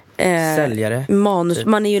 säljare, manus,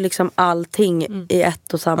 man är ju liksom allting i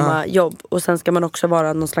ett och samma jobb. Och sen ska man också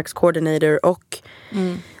vara någon slags coordinator. Och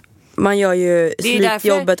man gör ju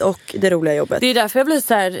slitjobbet och det roliga jobbet. Det är därför jag blir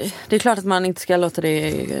så här, det är klart att man inte ska låta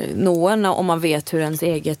det nå en om man vet hur ens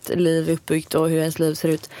eget liv är uppbyggt och hur ens liv ser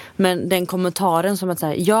ut. Men den kommentaren som att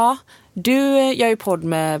säga, ja, du gör ju podd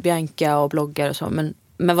med Bianca och bloggar och så,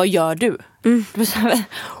 men vad gör du?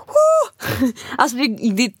 Alltså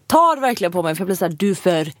det tar verkligen på mig, för jag blir så här, du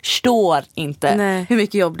förstår inte hur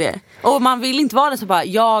mycket jobb det är. Och man vill inte vara det så bara,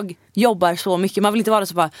 jag jobbar så mycket. Man vill inte vara det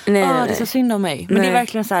så bara, det är så synd om mig. Men det är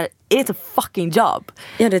verkligen så här, it's a fucking job.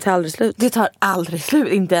 Ja, det tar aldrig slut. Det tar aldrig slut,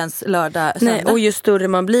 inte ens lördag, söndag. Nej, och ju större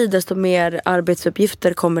man blir, desto mer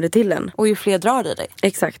arbetsuppgifter kommer det till en. Och ju fler drar i dig.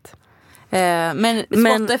 Exakt. Men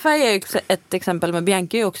Spotify är ju ett exempel, men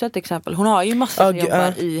Bianca är också ett exempel. Hon har ju massor som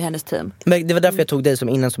jobbar i hennes team. Men det var därför jag tog dig som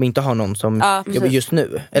innan, som inte har någon som jobbar just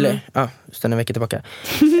nu. Eller, sen en vecka tillbaka.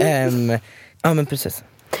 Ja, men precis.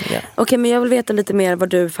 Okej, men jag vill veta lite mer vad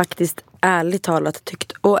du faktiskt ärligt talat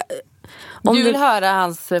tyckt. Och Du vill höra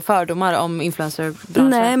hans fördomar om influencerbranschen?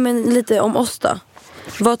 Nej, men lite om oss då.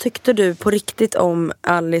 Vad tyckte du på riktigt om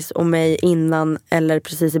Alice och mig innan eller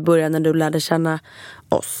precis i början när du lärde känna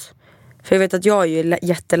oss? För jag vet att jag är ju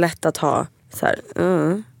jättelätt att ha så här,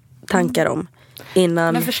 tankar om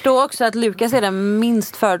innan. Men förstå också att Lukas är den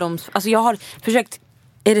minst fördoms... Alltså jag har försökt...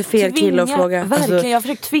 Är det fel kille att fråga? Verkligen, alltså, jag har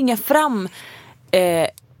försökt tvinga fram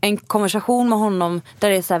en konversation med honom där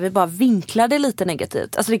det är så här, vi bara vinklar det lite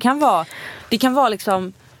negativt. Alltså det kan vara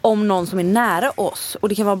liksom om någon som är nära oss, och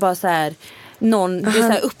det kan vara bara så här någon, det är så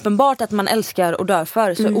här uppenbart att man älskar och dör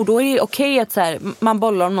för så, och då är det okej att så här, man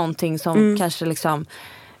bollar om någonting som kanske liksom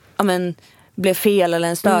blev fel eller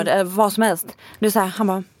en störd eller vad som helst. Det är så här, han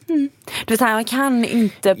bara det är så här, man kan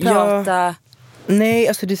inte prata. Ja. Nej,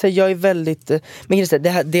 alltså det är så här, jag är väldigt men det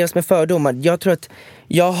här dels med fördomar. Jag tror att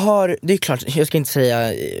jag har, det är klart, jag ska inte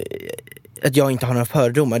säga att jag inte har några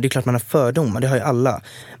fördomar. Det är klart man har fördomar, det har ju alla.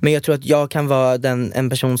 Men jag tror att jag kan vara en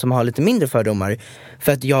person som har lite mindre fördomar.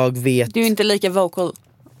 För att jag vet... Du är inte lika vocal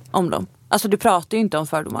om dem. Alltså du pratar ju inte om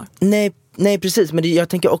fördomar. Nej precis, men jag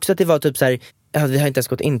tänker också att det var typ så här. Vi har inte ens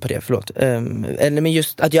gått in på det, förlåt. Eller men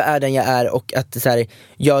just att jag är den jag är, och att så här,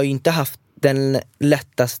 jag har ju inte haft den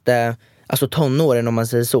lättaste, alltså tonåren om man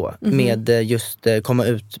säger så, med just komma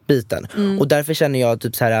ut biten. Och därför känner jag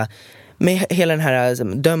typ så här, med hela den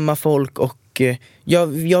här döma folk, och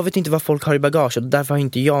jag vet inte vad folk har i bagage, och därför har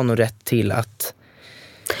inte jag någon rätt till att...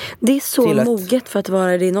 Det är så moget för att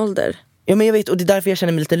vara i din ålder. Ja, men jag vet, och det är därför jag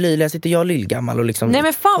känner mig lite löjlig. Jag sitter jag lillgammal och liksom... Nej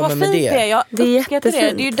men fan vad fint det är. Jag det är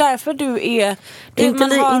jättefint. det är ju därför du är...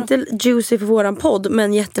 Inte juicy för våran podd,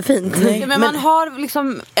 men jättefint. Nej, men man har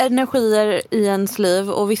liksom energier i ens liv,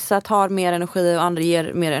 och vissa tar mer energi och andra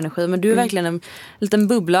ger mer energi. Men du är verkligen en liten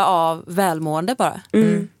bubbla av välmående bara.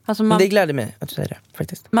 Alltså det gläder mig att du säger det,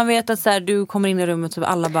 faktiskt. Man vet att så här, du kommer in i rummet så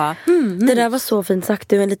alla bara... Det där var så fint sagt.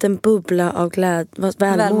 Du är en liten bubbla av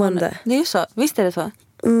välmående. Det är ju så, visst är det så.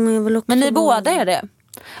 Jag vill också men ni båda är det.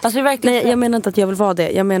 Alltså det är verkligen... Nej, jag menar inte att jag vill vara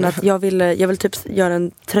det. Jag menar att jag vill typ göra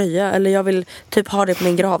en tröja, eller jag vill typ ha det på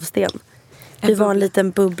min gravsten. Vi var en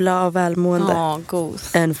liten bubbla av välmående. Ja,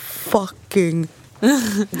 gos. And fucking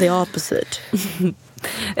the opposite.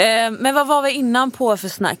 Men vad var vi innan på för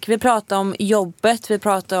snack? Vi pratade om jobbet, vi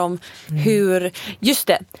pratade om hur... Just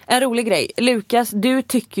det, en rolig grej. Lukas, du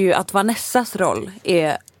tycker ju att Vanessas roll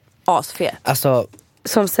är asfet. Alltså...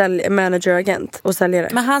 Som manager-agent och säljare.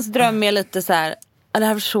 Men hans dröm är lite så här: det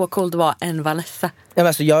här var så coolt att vara en Vanessa. Ja, men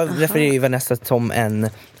alltså, jag refererar ju Vanessa som en...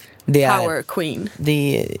 Power queen.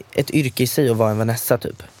 Det är ett yrke i sig att vara en Vanessa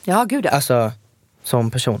typ. Ja, gud ja. Alltså,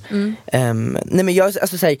 som person. Nej men jag,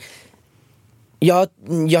 alltså säg... Jag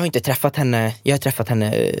har inte träffat henne. Jag har träffat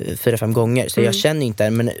henne 4-5 gånger. Så jag känner inte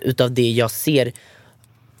henne. Men utav det jag ser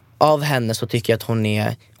av henne så tycker jag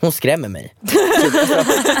att hon skrämmer mig. Alltså,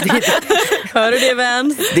 hör du det,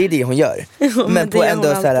 vän? Det är det hon gör. Men på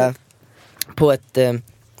ändå så här, på ett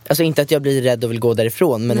alltså inte att jag blir rädd och vill gå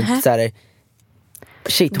därifrån, men så här,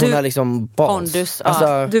 shit, hon har liksom balls.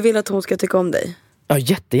 Alltså, du vill att hon ska tycka om dig? Ja,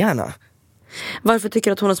 jättegärna. Varför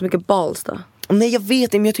tycker du att hon har så mycket balls då? Nej, jag vet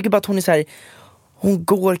inte, men jag tycker bara att hon är så här, hon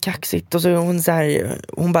går kaxigt och så hon så här,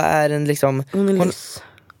 hon bara är en liksom hon lyx.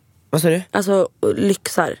 Vad sa du? Alltså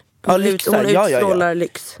lyxar. Ja, lyxar. Hon utstrålar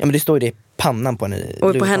lyx. Ja, men det står ju det i pannan på henne.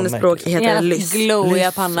 Och på hennes språk heter det lyx.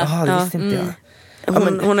 Glowiga panna. Jaha, det visste inte jag.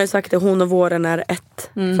 Hon har ju sagt att hon och våren är ett.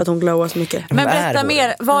 För att hon glowar så mycket. Men berätta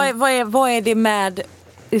mer, vad är det med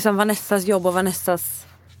liksom Vanessas jobb och Vanessas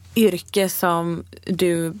yrke som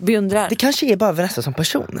du beundrar? Det kanske är bara Vanessa som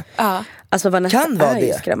person. Ja. Alltså Vanessa kan vara är det.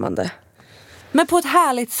 Ju skrämmande. Men på ett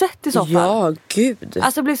härligt sätt i så fall. Ja, gud.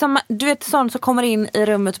 Alltså blir som, du vet sån som kommer in i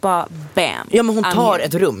rummet bara bam. Ja, men hon tar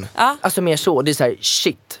ett rum. Ja. Alltså mer så, det är så här,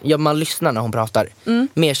 shit. Ja, man lyssnar när hon pratar.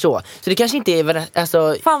 Mer så. Så det kanske inte är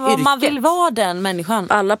alltså, fan vad yrket. man vill vara den människan.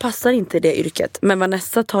 Alla passar inte i det yrket. Men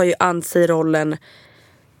Vanessa tar ju an sig rollen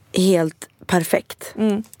helt perfekt.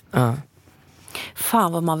 Ja.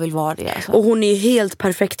 Fan vad man vill vara det alltså. Och hon är ju helt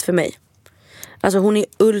perfekt för mig. Alltså hon är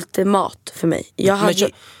ultimat för mig. Jag hade ju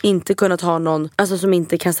inte kunnat ha någon alltså, som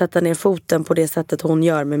inte kan sätta ner foten på det sättet hon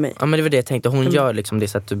gör med mig. Ja, men det var det jag tänkte. Hon gör liksom det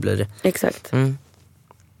så att du blir... Exakt.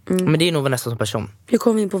 Men det är nog Vanessa som person. Hur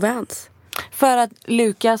kom vi in på Vans? För att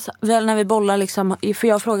Lukas, väl när vi bollar liksom, för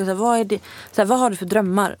jag frågar så här, vad är det, så här, vad har du för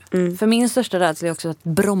drömmar? För min största rädsla är också att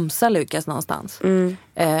bromsa Lukas någonstans.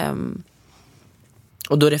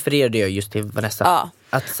 Och då refererade jag just till Vanessa. Ja.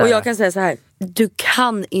 Att, så Och här, jag kan säga så här: du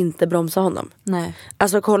kan inte bromsa honom. Nej.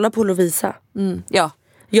 Alltså kolla på Lovisa. Ja.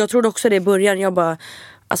 Jag trodde också det i början. Jag bara,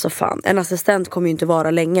 alltså fan, en assistent kommer ju inte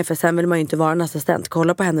vara länge. För sen vill man ju inte vara en assistent.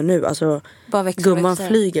 Kolla på henne nu, alltså Bara växer, gumman växer.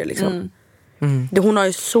 flyger liksom. Hon har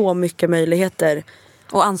ju så mycket möjligheter.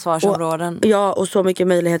 Och ansvarsområden. Och så mycket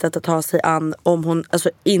möjlighet att ta sig an om hon, alltså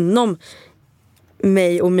inom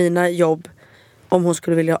mig och mina jobb, om hon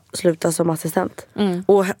skulle vilja sluta som assistent.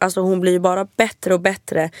 Och alltså hon blir ju bara bättre och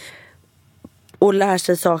bättre och lär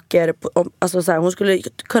sig saker alltså så här, hon skulle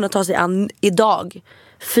kunna ta sig an idag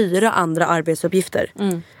 4 andra arbetsuppgifter.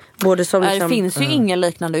 Både som det finns ju ingen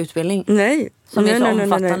liknande utbildning. Nej. Som är så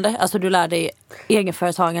omfattande. Nej. Alltså du lär dig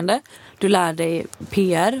egenföretagande, du lär dig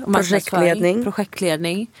PR,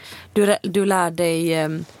 projektledning. Du lär dig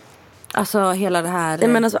alltså hela det här. Nej,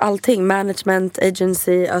 men alltså allting, management,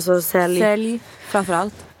 agency, alltså sälj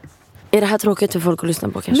framförallt. Är det här tråkigt för folk att lyssna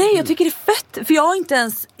på kanske? Nej, jag tycker det är fett. För jag har inte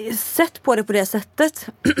ens sett på det på det sättet.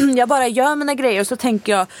 Jag bara gör mina grejer och så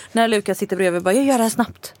tänker jag när Lukas sitter bredvid, bara jag gör det här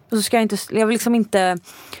snabbt. Och så ska jag vill liksom inte.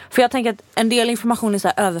 För jag tänker att en del information är så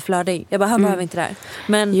här överflödig. Jag bara, han behöver inte det här.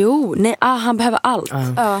 Men han behöver allt.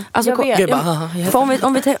 Alltså,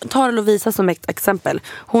 om vi tar Lovisa som ett exempel.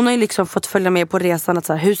 Hon har ju liksom fått följa med på resan att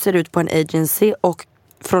så här, hur ser det ut på en agency och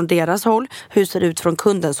från deras håll, hur ser det ut från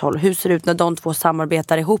kundens håll, hur ser det ut när de två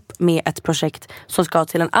samarbetar ihop med ett projekt som ska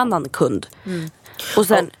till en annan kund. Och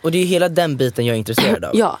sen, och det är hela den biten jag är intresserad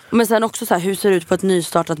av. Ja, men sen också så här, hur ser det ut på ett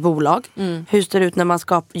nystartat bolag, hur ser det ut när man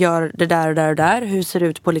gör det där och där och där, hur ser det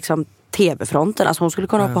ut på liksom tv-fronten, alltså hon skulle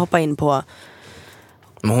kunna hoppa in på.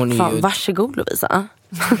 Men hon är ju... varsågod Lovisa.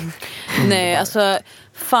 Nej, alltså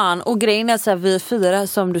fan, och grejen är att så här, vi 4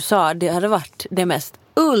 som du sa, det hade varit det mest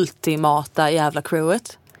ultimata jävla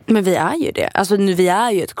crewet. Men vi är ju det. Alltså vi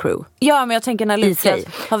är ju ett crew. Ja, men jag tänker när Lukas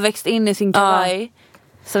har växt in i sin kavaj.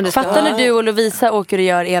 Fattar när du och Lovisa åker och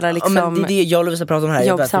gör era liksom. Ja, men det är det jag och Lovisa pratar om här.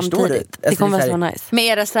 Jobb samtidigt. Det kommer vara så nice. Med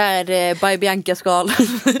era så här By Bianca-skal.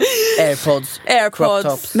 Airpods. Crop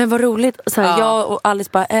tops. Men vad roligt. Så här, jag och Alice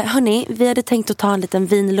bara, hörni, vi hade tänkt att ta en liten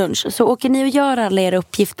vinlunch. Så åker ni och gör alla era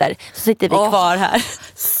uppgifter. Så sitter vi kvar här.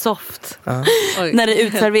 Soft. När det är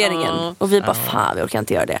utserveringen. Och vi bara, fan vi orkar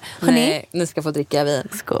inte göra det. Hörni, nej, ni ska få dricka vin.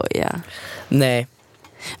 Skoja. Nej.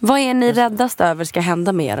 Vad är ni räddast över ska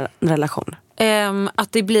hända med er relation?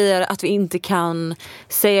 Att det blir att vi inte kan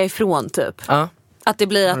säga ifrån typ. Att det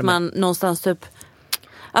blir att man någonstans typ,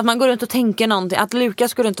 att man går runt och tänker någonting, att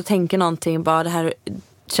Lukas går runt och tänker någonting, bara det här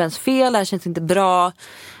känns fel, det här känns inte bra,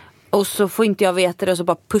 och så får inte jag veta det och så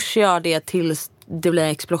bara pushar jag det tills det blir en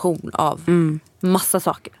explosion av massa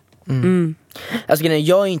saker. Alltså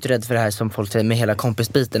jag är inte rädd för det här som folk säger med hela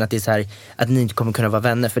kompisbiten, att det är så här, att ni inte kommer kunna vara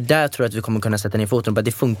vänner, för där tror jag att vi kommer kunna sätta ner foten och bara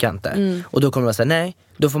det funkar inte. Och då kommer det vara så här, nej,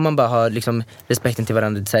 då får man bara ha liksom respekten till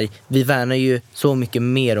varandra. Så här, vi värnar ju så mycket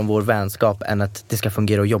mer om vår vänskap än att det ska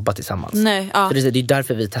fungera och jobba tillsammans. För det är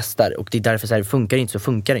därför vi testar, och det är därför så här, funkar inte så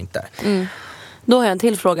funkar inte. Då har jag en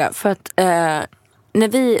till fråga, för att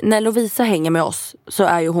när Lovisa hänger med oss så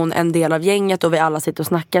är ju hon en del av gänget och vi alla sitter och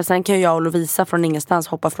snackar. Sen kan ju jag och Lovisa från ingenstans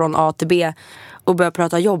hoppa från A till B och börja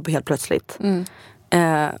prata jobb helt plötsligt.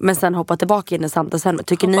 Men sen hoppa tillbaka in i samtalet sen.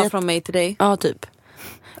 Tycker hoppa ni från mig till dig? Ja, typ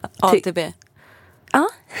A till B. Ja.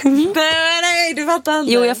 Nej, du fattar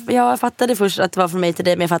inte. Jo, jag fattade först att det var från mig till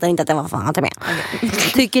dig, men jag fattade inte att det var från A till B.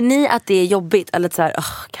 Tycker ni att det är jobbigt? Eller så här,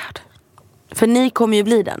 God. För ni kommer ju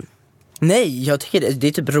bli den. Nej, jag tycker det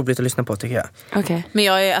är typ roligt att lyssna på, tycker jag. Okej. Men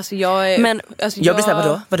jag blir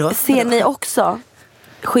såhär, vadå? Ser ni också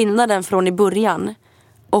skillnaden från i början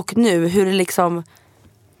och nu, hur det liksom,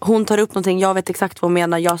 hon tar upp någonting, jag vet exakt vad hon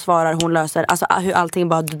menar, jag svarar, hon löser, alltså hur allting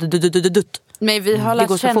bara dutt. Men vi har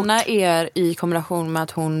lärt känna er i kombination med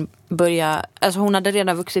att hon börjar, alltså hon hade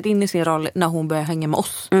redan vuxit in i sin roll när hon började hänga med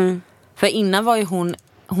oss. För innan var ju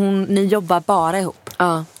hon ni jobbar bara ihop.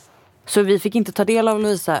 Så vi fick inte ta del av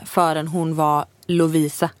Lovisa förrän hon var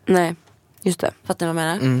Lovisa. Nej, just det. Fattar ni vad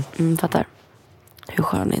jag menar? Fattar. Hur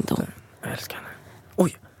skön är inte hon? Jag älskar henne.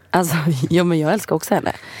 Oj. Alltså, ja, men jag älskar också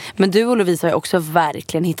henne. Men du och Lovisa har ju också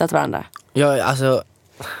verkligen hittat varandra. Ja, alltså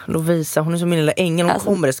Lovisa, hon är som min lilla ängel, hon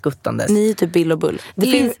kommer skuttandes. Ni är typ Bill och Bull.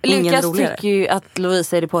 Det finns ingen Lukas roligare. tycker ju att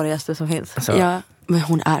Lovisa är det porrigaste som finns. Alltså, ja, men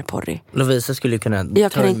hon är porrig. Lovisa skulle ju kunna.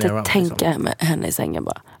 Jag kan inte tänka med henne i sängen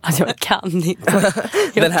bara. Alltså jag kan inte.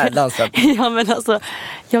 Den här dansen. Ja, men alltså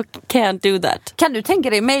jag can't do that. Kan du tänka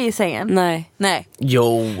dig mig i sängen? Nej.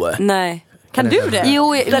 Jo. Nej. Kan du det?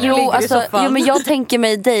 Jo, alltså, men jag tänker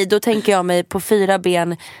mig dig. Då tänker jag mig på 4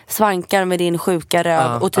 ben, svankar med din sjuka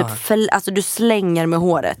röv och typ alltså du slänger med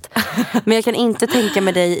håret. Men jag kan inte tänka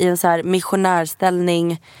mig dig i en så här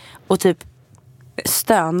missionärställning och typ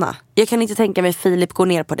stöna. Jag kan inte tänka mig Filip gå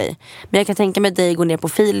ner på dig. Men jag kan tänka mig dig gå ner på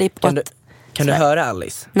Filip. Kan du höra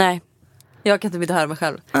Alice? Nej. Jag kan inte höra mig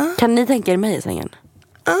själv. Kan ni tänka er mig i sängen?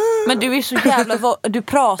 Men du är så jävla du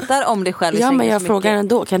pratar om dig själv i sängen. Ja, men jag frågar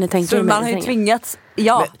ändå, kan ni tänka er mig i sängen? Man har ju tvingats.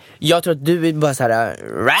 Ja. Men jag tror att du är bara så här.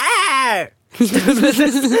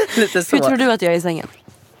 Lite så. Hur tror du att jag är i sängen?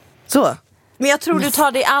 Så? Men jag tror du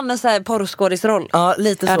tar dig an en så här porrskådisroll. Ja,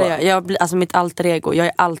 lite så. Ja, det är jag. Alltså mitt alter ego. Jag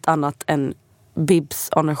är allt annat än Bibs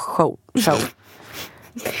on a show.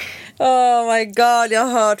 Oh my god, jag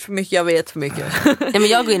har hört för mycket, jag vet för mycket. Ja, men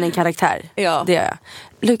jag går in i en karaktär. Ja. Det gör jag.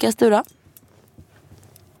 Lukas, du då?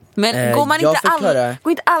 Men går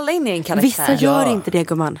inte alla in i en karaktär? Vissa gör inte det,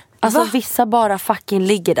 gumman. Alltså vissa bara fucking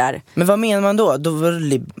ligger där. Men vad menar man då?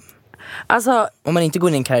 Alltså, om man inte går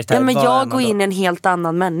in i en karaktär, ja, men vad är jag man går då? in i en helt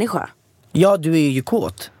annan människa. Ja, du är ju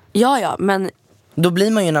kåt. Ja, men Då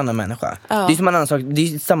blir man ju en annan människa. Ja. Det är som en annan sak. Det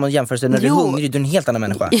är samma jämförelse när du är hungrig. Du är en helt annan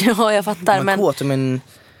människa. ja, jag fattar. Man är Men kåt som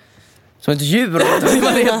ett djur. Då är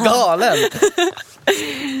man helt galen.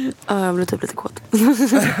 ja, jag blev typ lite kåt.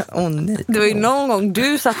 Åh nej. Det var ju någon gång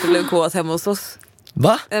du satt och blev kåt hemma hos oss.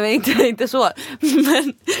 Va? Nej, men inte så.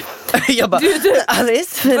 Men Jag bara,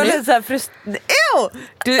 Alice. du var lite så här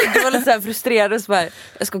du var lite så här frustrerad och så bara,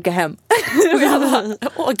 jag ska åka hem. Och jag bara,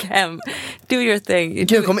 åk hem. Do your thing.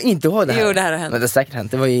 Gud, jag kommer inte ihåg det här. Jo, det här har hänt. Men det har säkert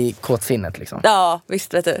hänt. Det var ju kåtsinnet liksom. Ja,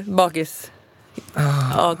 visst vet du. Bakis.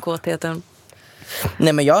 Ja, kåtheten.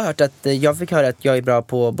 Nej, men jag har hört att jag fick höra att jag är bra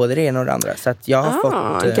på både det ena och det andra. Så att jag har fått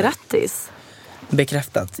grattis.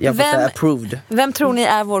 bekräftat. Jag har fått approved. Vem tror ni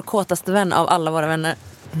är vår kåtaste vän av alla våra vänner?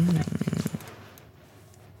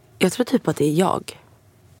 Jag tror typ att det är jag.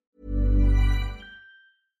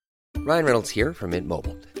 Ryan Reynolds here from Mint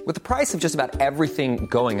Mobile. With the price of just about everything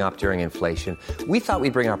going up during inflation, we thought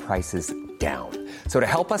we'd bring our prices down. So to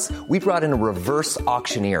help us, we brought in a reverse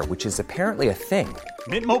auctioneer, which is apparently a thing.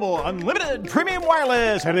 Mint Mobile Unlimited Premium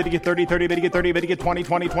Wireless. How to get 30, 30, bit to get 30, bit to get 20,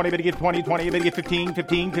 20, 20, bit to get 20, 20, bit to get 15,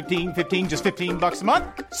 15, 15, 15, just $15 a month?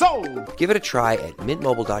 Sold! Give it a try at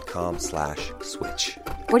mintmobile.com/switch.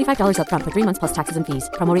 $45 up front for 3 months plus taxes and fees.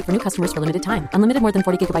 Promo rate for new customers for limited time. Unlimited more than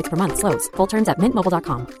 40 gigabytes per month. Slows full terms at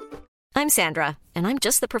mintmobile.com. I'm Sandra, and I'm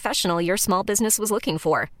just the professional your small business was looking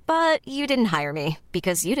for. But you didn't hire me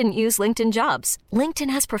because you didn't use LinkedIn Jobs.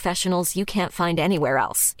 LinkedIn has professionals you can't find anywhere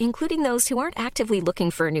else, including those who aren't actively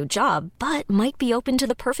looking for a new job, but might be open to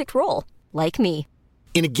the perfect role, like me.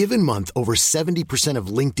 In a given month, over 70%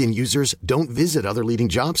 of LinkedIn users don't visit other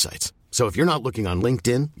leading job sites. So if you're not looking on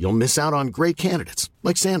LinkedIn, you'll miss out on great candidates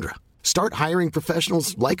like Sandra. Start hiring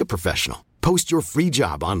professionals like a professional. Post your free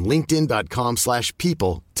job on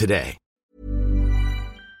linkedin.com/people today.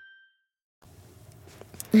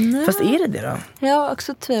 Fast är det då? Jag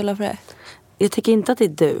också tvivlar på det. Jag tycker inte att det är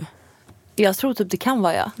du. Jag tror typ det kan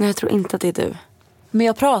vara jag. Nej, jag tror inte att det är du. Men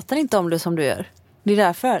jag pratar inte om det som du gör. Det är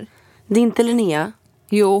därför. Det är inte Linnea.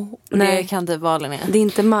 Jo, Nej. det kan typ vara Linnea. Det är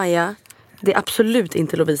inte Maja. Det är absolut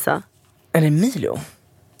inte Lovisa. Är det Emilio?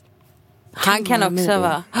 Han kan också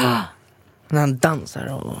vara. När han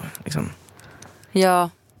dansar och liksom. Ja.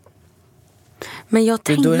 Men jag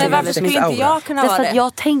tänker... då är det Men varför väldigt skulle mycket inte aura. jag kunna Därför vara att det?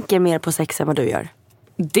 jag tänker mer på sex än vad du gör.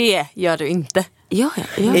 Det gör du inte. Ja.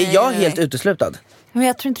 Är jag helt uteslutad? Men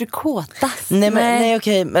jag tror inte du kåtas. Nej,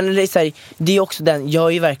 okej. Men det är, så här, det är också den. Jag är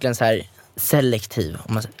ju verkligen så här selektiv.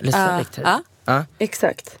 Om man, eller selektiv. Ja. Ja.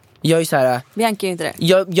 Exakt. Jag är ju så här. Bianca är ju inte det.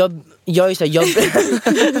 Jag är så här.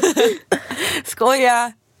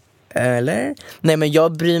 Skoja. Eller? Nej, men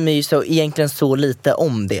jag bryr mig ju så egentligen så lite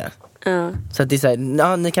om det. Så att det är så här,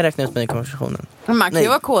 ja, ni kan räkna ut mig i konversationen. Men man kan ju Nej,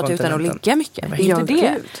 vara kåt utan att kontinenten. ligga mycket. Men Det är inte det.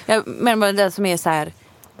 gud. Jag menar bara det som är så här.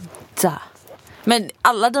 Da. Men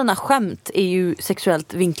alla dina skämt är ju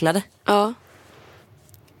sexuellt vinklade. Ja.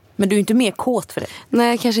 Men du är inte mer kåt för det.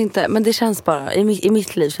 Nej, kanske inte. Men det känns bara... I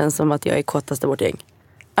mitt liv känns som att jag är kåtast i vårt gäng.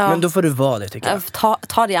 Ja. Men då får du vara det, tycker jag.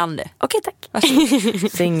 Ta det an det. Okej, tack.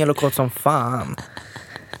 Singel och kåt som fan.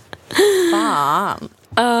 Fan.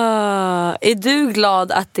 Är du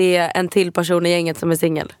glad att det är en till person i gänget som är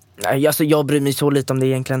singel? Nej, alltså jag bryr mig så lite om det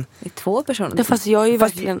egentligen. Det är 2 personer. Ja, fast jag är ju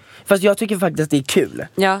verkligen... Fast jag tycker faktiskt att det är kul.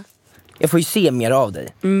 Ja. Jag får ju se mer av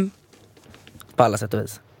dig. På alla sätt och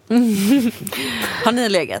vis. Har ni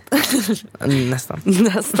legat? Nästan.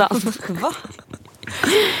 Nästan. Va?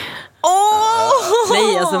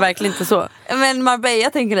 Nej, alltså verkligen inte så. Men Marbella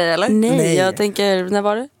tänker ni eller? Nej, jag tänker... När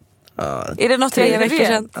var det? Ja, Är det något 3 veckor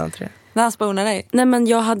sedan. ja, 3. När han spoonar dig? Nej, men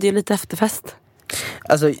jag hade ju lite efterfest.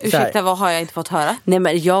 Alltså, så här, Ursäkta, vad har jag inte fått höra? Nej,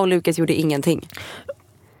 men jag och Lukas gjorde ingenting.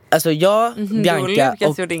 alltså jag, Du och Bianca Lukas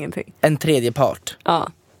och gjorde ingenting. en tredje part Ja.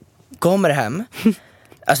 kommer hem.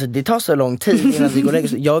 Alltså det tar så lång tid innan vi går och lägger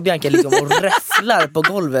oss. Jag och Bianca ligger och wrestlar på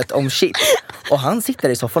golvet om chips. Och han sitter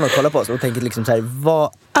i soffan och kollar på oss och tänker liksom så här: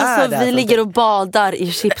 vad är Alltså det här vi för ligger och badar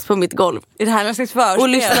i chips på mitt golv. Är det här någon slags förspel? Och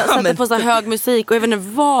lyssnar, sätter på så här hög musik. Och jag vet inte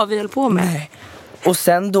vad vi höll på med. Nej. Och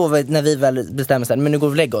sen då när vi väl bestämmer sig, men nu går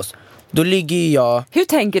vi och lägger oss. Då ligger ju jag. Hur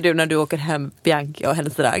tänker du när du åker hem Bianca och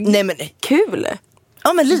hennes drag? Nej men Kul.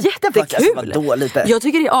 Ja men lite faktiskt. Alltså, vadå, lite. Jag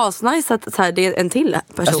tycker det är asnice att så här, det är en till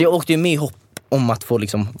person. Alltså jag åkte ju med i hopp om att få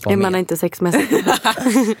liksom vara Jag med. menar inte sexmässigt.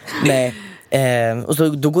 Nej. Och så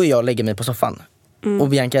då går jag och lägger mig på soffan. Och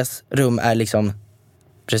Biancas rum är liksom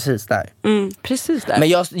precis där. Precis där. Men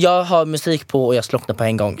jag har musik på och jag slocknar på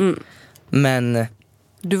en gång. Men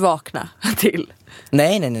Du vaknar till.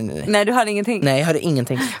 nej. Nej, du hade ingenting. Nej, jag hörde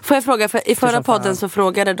ingenting. Får jag fråga, för i förra som fan. podden så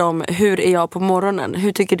frågade de hur är jag på morgonen?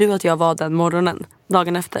 Hur tycker du att jag var den morgonen?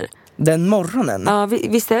 Dagen efter? Den morgonen? Ja,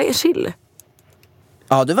 visst är jag chill?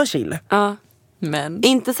 Ja, du var chill. Ja. Men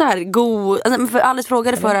Inte så här god, alltså, för Alice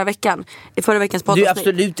frågade förra veckan, i förra veckans podd. Du är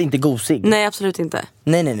absolut inte gosig. Nej, absolut inte.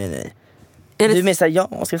 Nej. Är Du är det, mer såhär,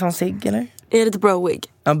 ja, ska vi ta en cigg eller? är det lite broig?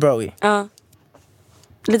 Ja, broy. Ja.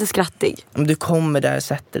 Lite skrattig. Om du kommer där,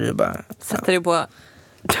 sätter du bara... sätter du på...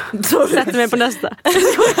 Sätter mig på nästa.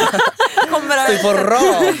 Kommer Du på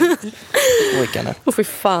rad! Ojkarna. Åh fy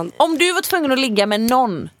fan. Om du var tvungen att ligga med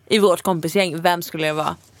någon i vårt kompisgäng, vem skulle det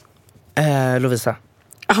vara? Lovisa.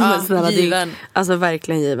 Ja, men snälla, det är- given. Alltså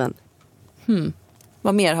verkligen given.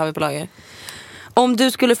 Vad mer har vi på lager? Om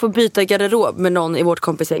du skulle få byta garderob med någon i vårt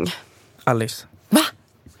kompisgäng. Alice.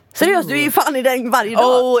 Seriöst, du är ju fan i den varje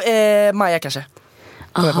dag. Maja kanske.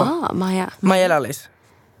 Aha, Maja. Maja eller Alice.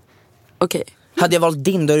 Okej. Hade jag valt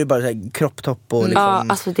din då är det bara så här kropptopp och liksom... Ja,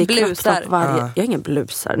 alltså det är Blusar. kroppstopp varje... Ja. Jag har ingen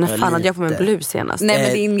blusar. När Ja, fan hade jag på mig en lite. blus senast? Nej,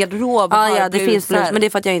 men din garderob har Ja, det finns blus, men det är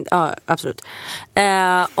för att jag inte... Ja, absolut.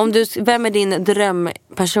 Om du, vem är din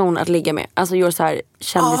drömperson att ligga med? Alltså your så här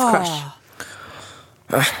kändiscrush.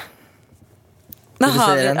 Jaha,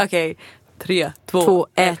 säga den? okej. 3, 2, 2,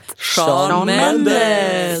 1. Shawn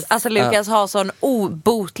Mendes. Alltså Lukas har sån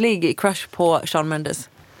obotlig crush på Shawn Mendes.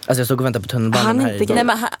 Alltså jag stod och väntade på tunnelbanan Han är här inte igår. Nej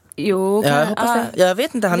men jo, Ja, jag hoppas det. Jag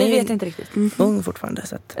vet inte, han vi är vet inte riktigt. ung fortfarande.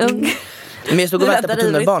 Så att... Ung. Men jag stod och Du väntade på räddar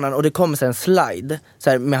tunnelbanan och det kom sen en slide så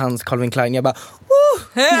här, med hans Calvin Klein. Jag bara...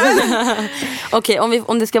 Okej,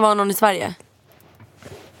 om det ska vara någon i Sverige.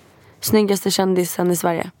 Snyggaste kändisen i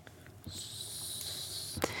Sverige.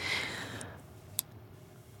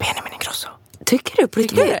 Benjamin Ingrosso. Tycker du på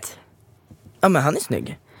riktigt? Ja men han är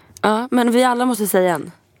snygg. Ja, men vi alla måste säga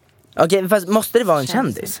en. Okej, fast måste det vara en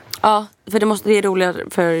kändis? Ja, för det är roligare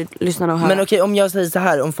för lyssnarna att höra. Men okej, om jag säger så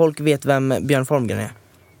här, om folk vet vem Björn Formgren är.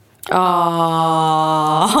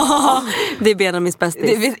 Det är Benjamins bästis.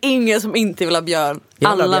 Det finns ingen som inte vill ha Björn.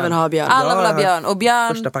 Alla vill ha Björn. Alla vill ha Björn. Och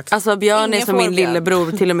Björn... Första pax. Alltså Björn Ingen är som får min Björn.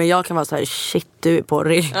 lillebror. Till och med jag kan vara så här: shit, du är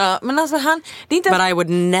porrig. Ja, men alltså han... Det är inte But ens, I would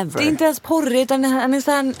never. det är inte ens porrig, utan han är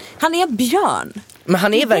så här, han är Björn. Men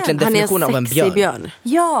han är verkligen Han är definitionen av en en sexig björn. björn.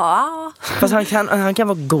 Ja. Fast han kan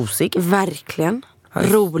vara gosig. Verkligen. Han är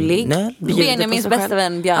Rolig. snäll. Bjuder Benjamins på sig bästa själv.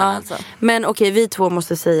 vän Björn alltså. Men okej, vi två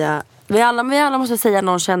måste säga... Vi alla måste säga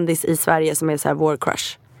någon kändis i Sverige som är så här vår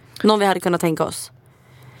crush. Någon vi hade kunnat tänka oss.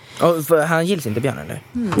 Och för han gills inte Björn eller?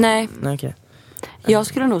 Nej, Nej, okej. jag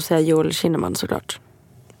skulle nog säga Joel Kinnaman såklart.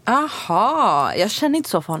 Aha, jag känner inte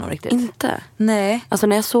så för honom riktigt. Inte? Nej. Alltså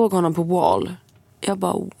när jag såg honom på Wall, jag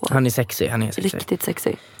bara wow, Han är sexig, riktigt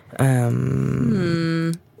sexig.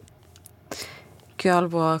 Gud, jag håller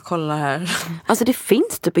på att kolla här. Alltså det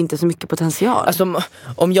finns typ inte så mycket potential. Alltså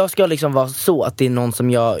om jag ska liksom vara så att det är någon som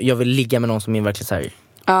jag vill ligga med någon som är verkligen så här,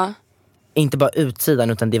 Ja, inte bara utsidan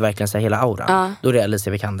utan det är verkligen så här hela auran. Ja. Då är det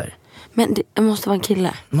Alicia Vikander. men det måste vara en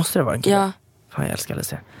kille. Måste det vara en kille? Ja. Fan, jag älskar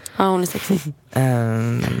Alicia. Ja, hon är sexig.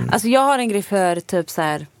 Alltså jag har en grej för typ så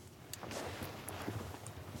här.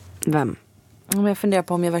 Vem? Om jag funderar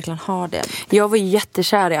på om jag verkligen har det. Jag var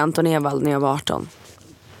jättekär i Anton Ewald när jag var 18.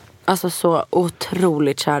 Alltså så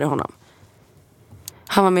otroligt kär i honom.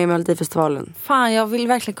 Han var med i Melodifestivalen. Fan, jag vill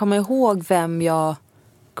verkligen komma ihåg vem jag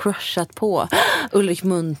crushat på. Ulrik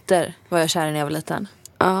Munter var jag kär i när jag var liten.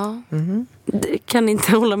 Ja, det kan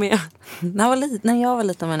inte hålla med. När jag var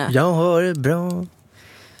liten menar jag. Jag har det bra.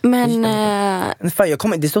 Men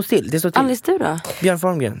Fan, det står still. Alice, du då? Björn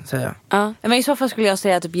Formgren säger jag. Ja. Men i så fall skulle jag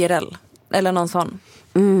säga typ Jireel. Eller någon sån.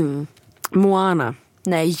 Moana.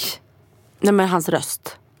 Nej. Nej, men hans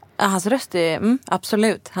röst. Ja, hans röst är,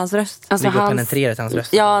 absolut. Hans röst. Alltså Vi går penetrera till hans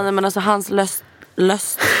röst. Ja, nej, men alltså hans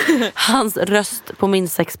hans röst på min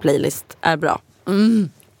sexplaylist är bra.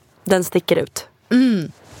 Den sticker ut.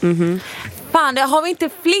 Fan, har vi inte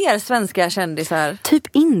fler svenska kändisar?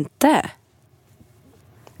 Typ inte.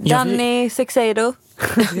 Danny Sexedo.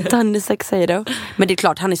 Danny Sexedo. Men det är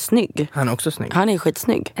klart, han är snygg. Han är också snygg. Han är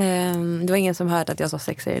skitsnygg. Det var ingen som hörde att jag sa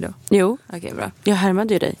Sexedo. Jo, Okej, bra. jag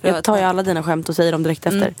härmade ju dig. Jag tar ju alla dina skämt och säger dem direkt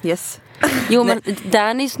efter. Yes. Jo, men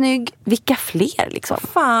Danny är snygg. Vilka fler liksom?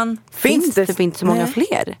 Fan. Finns det typ inte så många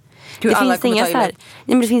fler? Gud, Det alla finns kommer inga ta så här, illa.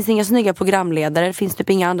 nej, men det finns inga snygga programledare. Det finns typ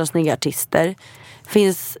inga andra snygga artister. Det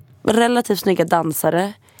finns relativt snygga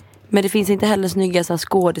dansare. Men det finns inte heller snygga så här,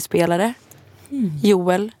 skådespelare.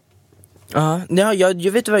 Joel. Ja,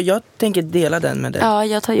 jag vet vad, jag tänker dela den med dig. Ja,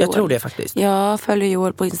 jag tar Joel. Jag tror det faktiskt. Jag följer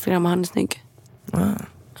Joel på Instagram och han är snygg.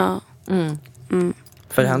 Ja.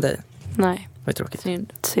 För han dig? Nej. Vad tråkigt.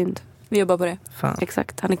 Synd. Vi jobbar på det. Fan.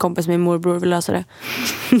 Exakt, han är kompis med min morbror, vill lösa det.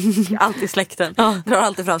 Alltid släkten. Drar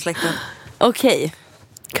alltid fram släkten. Okej.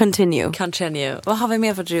 Continue. Vad har vi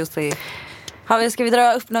mer för juicy? Ska vi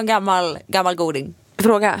dra upp någon gammal goding?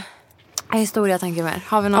 Fråga. Historia tänker jag med.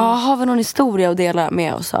 Har vi någon historia att dela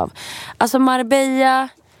med oss av? Alltså Marbella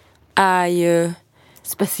är ju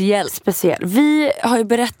speciell. Vi har ju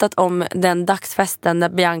berättat om den dagsfesten när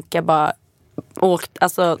Bianca bara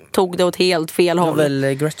tog det åt helt fel håll. Det var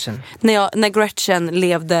väl Gretchen? När Gretchen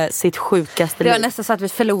levde sitt sjukaste liv. Det var nästan så att vi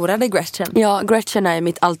förlorade Gretchen. Ja, Gretchen är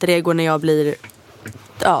mitt alter ego när jag blir...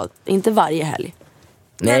 Ja, inte varje helg.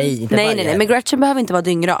 Nej, inte varje helg. Men Gretchen behöver inte vara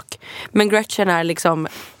dyngrak. Men Gretchen är liksom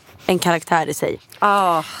en karaktär i sig.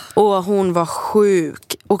 Och hon var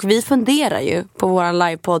sjuk. Och vi funderar ju på våran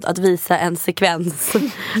livepodd att visa en sekvens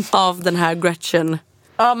av den här Gretchen.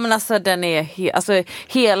 Ja, men alltså den är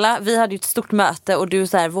vi hade ju ett stort möte och du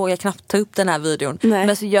så här vågar knappt ta upp den här videon. Nej.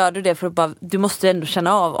 Men så gör du det för att bara, du måste ändå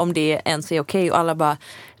känna av om det ens är okej. Och alla bara,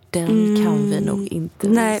 den kan vi nog inte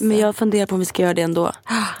visa. Nej, men jag funderar på om vi ska göra det ändå.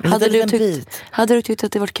 Hade du tyckt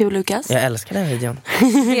att det var kul, Lukas? Jag älskar den videon.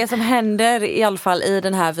 Det som händer i alla fall i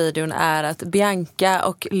den här videon är att Bianca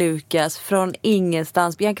och Lukas från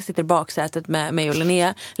ingenstans, Bianca sitter i baksätet med mig och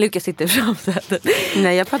Linnea, Lukas sitter i framsätet.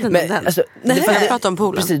 Nej, jag pratar inte om den. Alltså, jag pratar om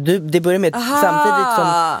poolen. Precis, det börjar med samtidigt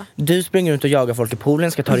som du springer runt och jagar folk i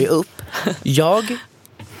poolen, ska ta dig upp.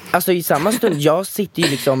 Alltså i samma stund, jag sitter ju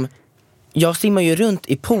liksom... Jag simmar ju runt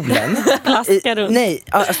i poolen. Nej,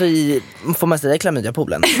 alltså får man säga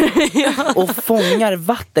klamydia-poolen. Och fångar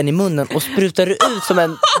vatten i munnen och sprutar ut som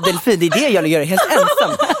en delfin. Det är det jag gör helt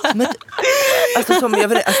ensam. Men,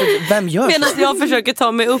 vem gör det? Medan jag försöker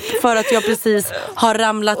ta mig upp för att jag precis har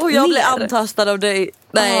ramlat ner. Och jag blev antastad av dig.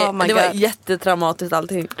 Nej, det var God. jättetraumatiskt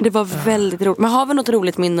allting. Det var väldigt roligt. Men har vi något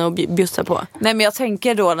roligt minne att bjussa på? Nej, men jag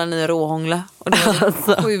tänker då när ni råhångla. Och det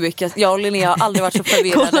var sjukast. Jag och Linnea har aldrig varit så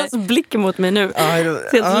förvirrade. Kollas blick mot mig nu. Helt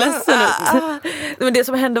ledsen ut. Men det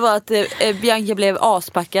som hände var att Bianca blev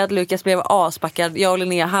aspackad, Lukas blev aspackad. Jag och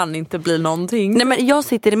Linnea hann inte bli någonting. Nej, men jag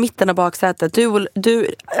sitter i mitten av baksätet. Du,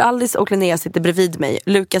 Alice och Linnea sitter bredvid mig.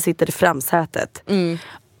 Lukas sitter i framsätet.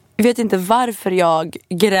 Jag vet inte varför jag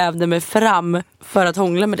grävde mig fram för att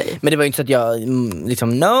hångla med dig. Men det var ju inte så att jag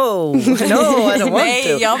liksom no, I don't want Nej,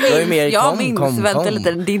 to. jag minns, vänta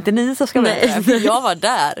lite, det är inte ni som ska med. Jag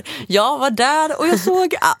var där och jag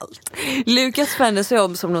såg allt. Lukas spände sig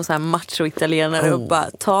om som någon sån här macho-italienare och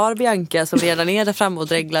bara tar Bianca som redan är där framme och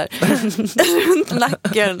dreglar runt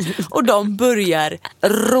nacken. Och de börjar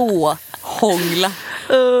råhångla.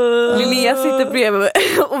 Linnea sitter bredvid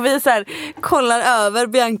och vi så här kollar över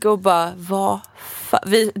Bianca och bara,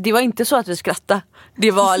 det var inte så att vi skrattade.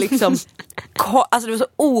 Det var liksom alltså det var så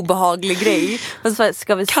obehaglig grej. Så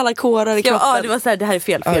ska vi kalla kårar i kroppen. Ja, det var så här, det här är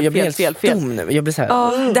fel. Jag blev så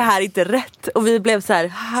här. Det här är inte rätt. Och vi blev så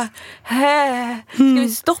här, ska vi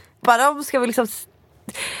stoppa dem? Ska vi liksom...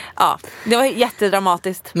 Ja, det var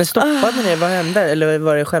jättedramatiskt. Men stoppade ni? Vad hände? Eller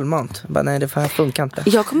var det självmant? Bara, nej, det här funkar inte.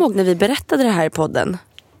 Jag kommer ihåg när vi berättade det här i podden.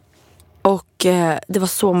 Och det var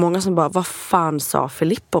så många som bara, vad fan sa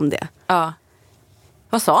Filip om det? Ja.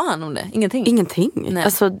 Vad sa han om det? Ingenting. Nej.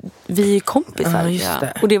 Alltså, vi är ju kompisar. Just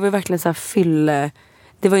det. Och det var ju verkligen så här fylle.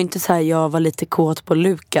 Det var ju inte så här, jag var lite kåt på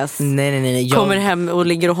Lukas. Nej. Kommer hem och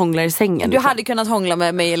ligger och hånglar i sängen. Du hade kunnat hångla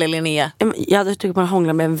med mig eller Linnea. Jag hade tyckt man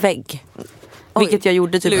hångla med en vägg. Vilket jag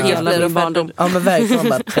gjorde typ hela min barndom. Ja, men verkligen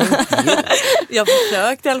bara, jag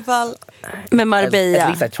försökte i alla fall. Med Marbella.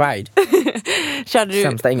 At least I tried. Körde du?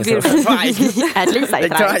 Sämsta engelska. At least I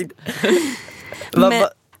tried. Men,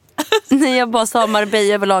 nej, jag bara sa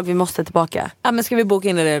Marbella överlag, vi måste tillbaka. Ja, men ska vi boka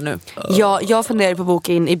in det nu? Ja, jag funderar på att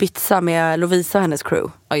boka in Ibiza med Lovisa och hennes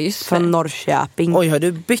crew. Ja, just från Norrköping. Oj, har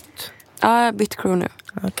du bytt? Ja, jag har bytt crew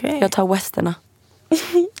nu. Okay. Jag tar westerna.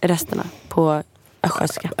 Resterna på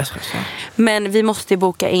östgötska. Men vi måste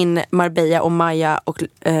boka in Marbella och Maja och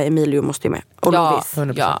Emilio måste ju med. Och Lovis.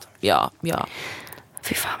 Ja.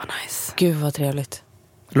 Fy fan vad nice. Gud vad trevligt.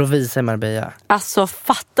 Lovisa i Marbella. Alltså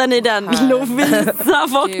fattar ni den? Lovisa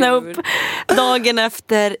vakna upp dagen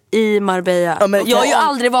efter i Marbella. Ja, jag har ju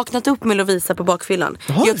aldrig vaknat upp med Lovisa på bakfyllan.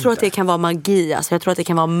 Jag tror att det kan vara magi. Alltså, jag tror att det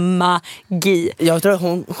kan vara magi. Jag tror att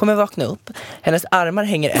hon kommer vakna upp. Hennes armar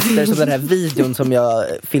hänger efter som den här videon som jag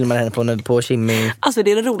filmade henne på Kimmy. Alltså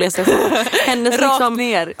det är det roligaste jag sett. Hennes liksom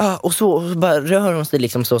ner. Ja, och så bara rör hon sig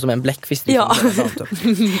liksom så som en bläckfisk. Ja.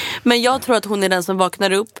 Men jag tror att hon är den som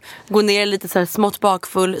vaknar upp, går ner lite så här smått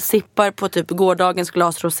bakfull full, sippar på typ gårdagens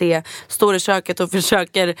glas rosé, står i köket och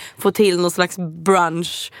försöker få till någon slags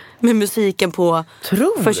brunch med musiken på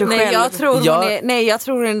för sig själv. Jag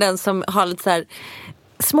tror hon är den som har lite så här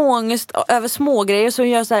småångest över små grejer, så hon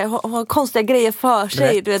gör så här, har konstiga grejer för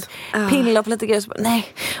sig, du vet, pillar på lite grejer, så bara, nej,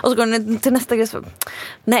 och så går hon till nästa grej, så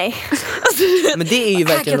nej. Men det är ju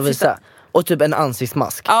verkligen Lovisa. Och typ en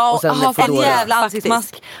ansiktsmask. Ja, och sen en jävla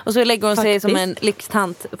ansiktsmask. Och så lägger hon sig som en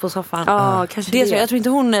lyxtant på soffan. Ja, kanske det. Jag tror inte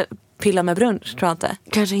hon pillar med brunch, tror jag inte.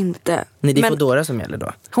 Kanske inte. Nej, det är Foodora som gäller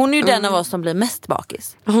då. Hon är ju den av oss som blir mest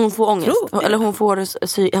bakis. Hon får ångest. Eller hon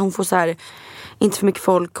får så här, inte för mycket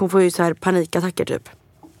folk, hon får ju så här panikattacker typ.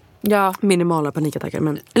 Ja. Minimala panikattacker.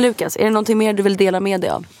 Men Lukas, är det någonting mer du vill dela med dig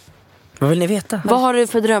av? Vad vill ni veta? Vad har du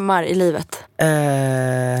för drömmar i livet?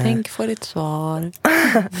 Tänk för ditt svar.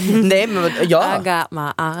 Nej, men ja. I got my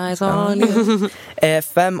eyes on you.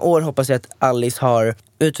 5 år hoppas jag att Alice har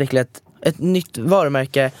utvecklat ett nytt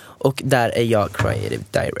varumärke, och där är jag creative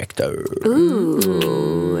director.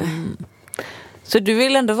 Så du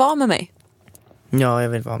vill ändå vara med mig? Ja, jag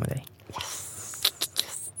vill vara med dig.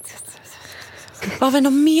 Vad är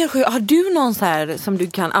något mer? Har du någon så här som du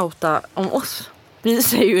kan outa om oss? Vi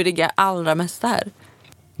säger ju det allra mesta här.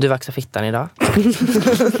 Du vaxar fittan idag.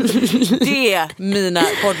 Det, mina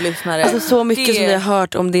poddlyssnare. Alltså så mycket som vi har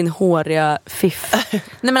hört om din håriga fiff. Nej,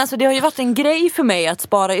 men alltså det har ju varit en grej för mig att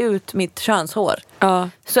spara ut mitt könshår. Ja.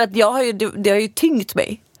 Så att jag har ju, det har ju tyngt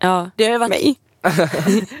mig. Ja. Det har ju varit mig.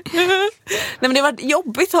 Nej, men det har varit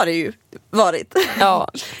jobbigt, har det ju varit.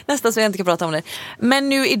 Ja. Nästan så jag inte kan prata om det. Men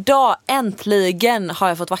nu idag äntligen har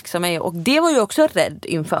jag fått vaxa mig, och det var ju också rädd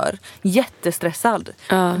inför. Jättestressad.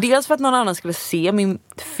 Dels för att någon annan skulle se min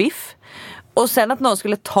fiff, och sen att någon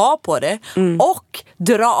skulle ta på det och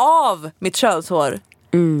dra av mitt könshår.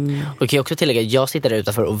 Och kan jag också tillägga, jag sitter där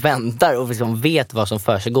utanför och väntar och liksom vet vad som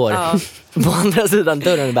försiggår på andra sidan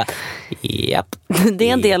dörren och bara, japp. Det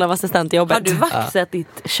är en del av assistentjobbet. Har du vaxat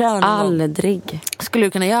ditt kön? Aldrig. Skulle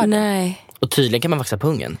du kunna göra det? Nej. Och tydligen kan man vaxa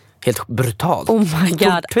pungen. Helt brutalt. Oh my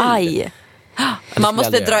god, aj. Man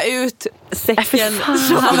måste dra ut säcken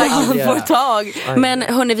så man verkligen får tag. Men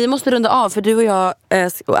hörni, vi måste runda av, för du och jag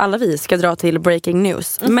och alla vi ska dra till breaking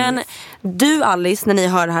news. Men du, Alice, när ni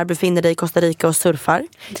hör det här, befinner dig i Costa Rica och surfar.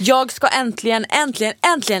 Jag ska äntligen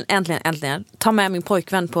ta med min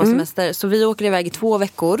pojkvän på semester. Så vi åker iväg i 2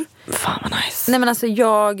 veckor. Fan vad nice. Nej, men alltså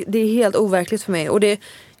det är helt overkligt för mig. Och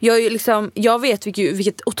jag vet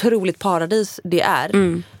vilket otroligt paradis det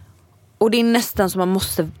är. Och det är nästan som man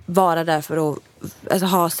måste vara där för att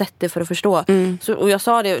ha sett det för att förstå. Så, och jag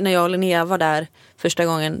sa det när jag och Linnea var där första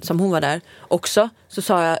gången som hon var där också. Så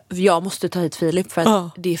sa jag måste ta hit Filip för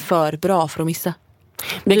att det är för bra för att missa.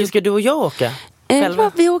 Men ska du och jag åka?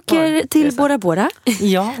 Ja, vi åker till Bora Bora.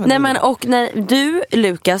 Ja. Nej, men och när du,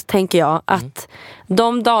 Lukas, tänker jag att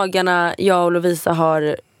de dagarna jag och Lovisa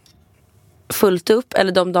har fullt upp,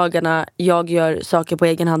 eller de dagarna jag gör saker på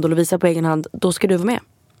egen hand och Lovisa på egen hand, då ska du vara med.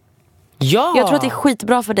 Ja. Jag tror att det är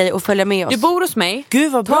skitbra för dig att följa med oss. Du bor hos mig.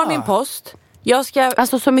 Gud vad bra. Ta min post. Jag ska...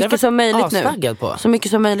 Alltså så mycket som möjligt nu. På. Så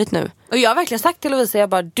mycket som möjligt nu. Och jag har verkligen sagt till Lovisa, jag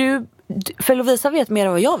bara, för Lovisa vet mer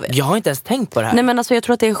än vad jag vet. Jag har inte ens tänkt på det här. Nej, men alltså jag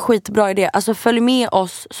tror att det är en skitbra idé. Alltså följ med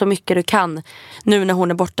oss så mycket du kan nu när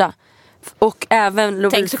hon är borta. Och även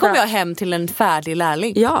Lovisa. Tänk så kommer jag hem till en färdig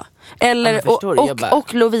lärling. Ja. Eller ja,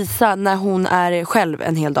 och Lovisa när hon är själv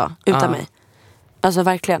en hel dag utan mig. Alltså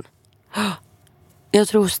verkligen. Jag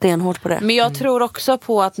tror stenhårt på det. Men jag tror också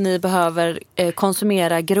på att ni behöver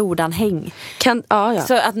konsumera grodanhäng. Ja.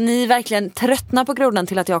 Så att ni verkligen tröttnar på grodan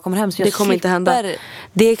till att jag kommer hem. Så det kommer inte hända.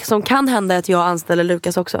 Det som kan hända är att jag anställer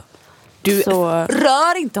Lukas också. Du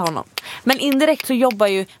rör inte honom. Men indirekt så jobbar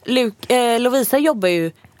ju Lovisa jobbar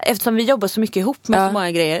ju, eftersom vi jobbar så mycket ihop med så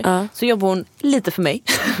många grejer, så jobbar hon lite för mig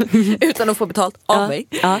utan att få betalt av mig.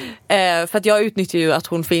 För att jag utnyttjar ju att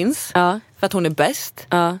hon finns. För att hon är bäst.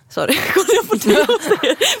 Sorry, jag får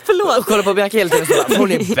förlåt. Och kolla på Bianca hela tiden så bara,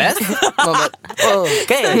 hon är bäst.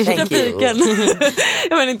 Okej, thank you.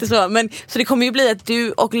 Jag menar inte så. Men, så det kommer ju bli att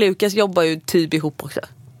du och Lukas jobbar ju typ ihop också.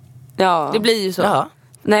 Ja. Det blir ju så. Ja.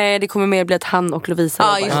 Nej, det kommer mer bli att han och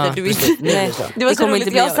Lovisa jobbar. Just det, du visste. Nej. Det var så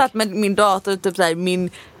roligt, jag satt med min dator och typ så här, min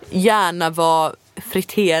hjärna var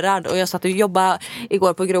friterad och jag satt och jobbade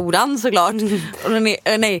igår på grodan såklart.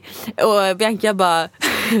 Och Bianca bara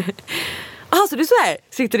så du så här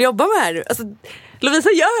sitter och jobbar med här. Alltså, Lovisa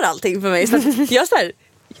gör allting för mig så jag så här,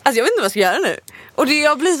 alltså jag vet inte vad jag ska göra nu. Och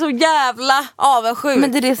jag blir så jävla avundsjuk.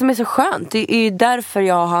 Men det är det som är så skönt. Det är ju därför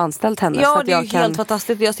jag har anställt henne. Ja, så att det är ju helt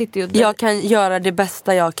fantastiskt. Jag kan göra det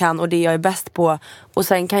bästa jag kan och det jag är bäst på. Och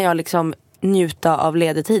sen kan jag liksom njuta av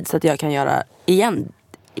ledig tid så att jag kan göra igen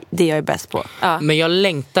det jag är bäst på. Men jag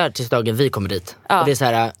längtar tills dagen vi kommer dit. Och det är så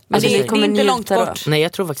här, Men det är inte långt bort. Då? Nej,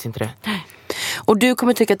 jag tror faktiskt inte det. Och du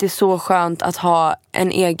kommer tycka att det är så skönt att ha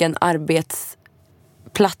en egen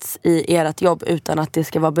arbetsplats i ert jobb utan att det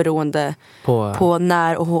ska vara beroende på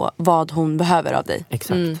när och vad hon behöver av dig.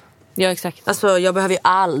 Exakt. Ja, exakt. Alltså jag behöver ju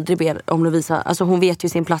aldrig be om Lovisa. Alltså hon vet ju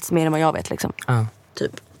sin plats mer än vad jag vet liksom.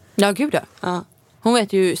 Typ. Ja, gud ja. Hon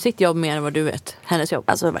vet ju sitt jobb mer än vad du vet. Hennes jobb.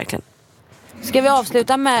 Alltså verkligen. Ska vi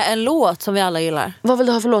avsluta med en låt som vi alla gillar? Vad vill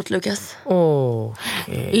du ha för låt, Lukas?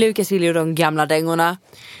 Lukas gillar ju de gamla dängorna.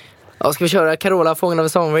 Ja, ska vi köra Carola, Fången av en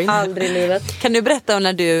sommarvind? Aldrig i livet. Kan du berätta om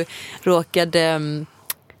när du råkade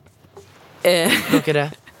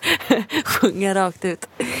sjunga rakt ut?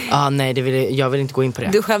 Nej, jag vill inte gå in på det.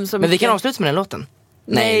 Du skäms så mycket. Men vi kan avsluta med den låten.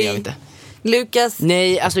 Nej, det gör vi inte. Lukas.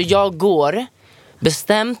 Nej, alltså jag går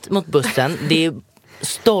bestämt mot bussen. Det är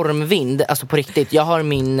stormvind, alltså på riktigt. Jag har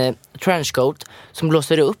min trenchcoat som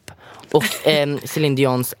blåser upp och Celine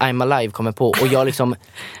Dions I'm Alive kommer på och jag liksom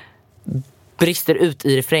brister ut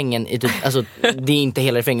i refrängen i typ, alltså det är inte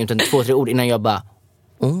hela refrängen utan 2-3 ord innan jag bara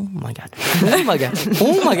oh my god, oh my god,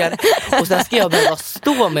 oh my god. Och sen ska jag behöva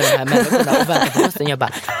stå med de här människorna och vänta på bussen. Jag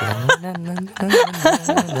bara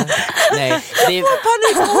nej, det är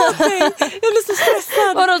panik. Jag blir så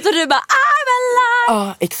stressad. Och då så du bara I'm alive.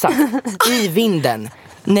 Ja, exakt. I vinden.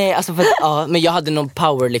 Nej, alltså för men jag hade någon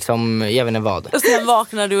power liksom, jag vet inte vad. Och sen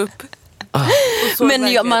vaknar du upp.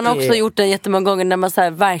 Men man har också gjort det jättemånga gånger när man så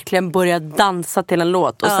här verkligen börjar dansa till en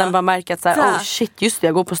låt och sen bara märker att så här, oh shit, just det,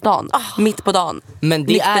 jag går på stan mitt på dagen. Men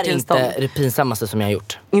det är inte det pinsammaste som jag har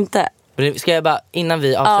gjort. Inte. Ska jag bara, innan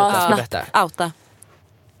vi avslutar, ska berätta. Outa.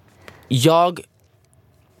 Jag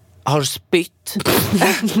har spytt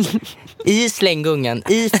i slänggungan,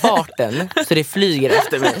 i farten, så det flyger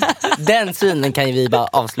efter mig. Den synen kan ju vi bara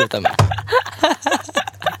avsluta med.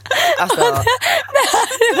 Alltså,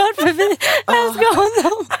 varför vi älskar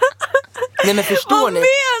honom. Nej men förstår ni,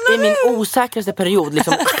 i min osäkraste period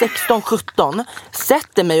liksom 16-17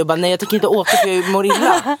 sätter mig och bara nej jag tänker inte åka för jag mår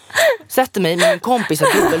illa. Sätter mig med min kompis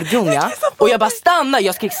att dubbelgunga och jag bara stanna,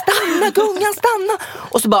 jag skrek stanna gungan, stanna.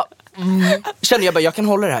 Och så bara känner jag bara jag kan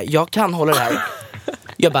hålla det här.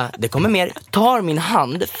 Jag bara, det kommer mer. Tar min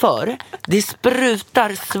hand för det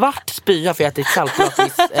sprutar svart spya för jag ätit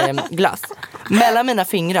saltlakritsglass mellan mina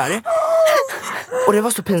fingrar. Och det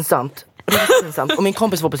var så pinsamt. Och min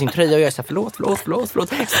kompis var på sin tröja och jag sa förlåt.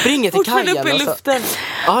 Springer till kajen upp i luften.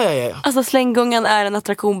 Ja. Alltså slänggungan är en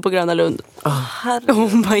attraktion på Gröna Lund.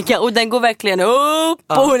 Oh my god. Och den går verkligen upp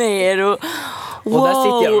och ner och där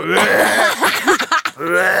sitter jag.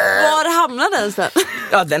 Var hamnade den sen?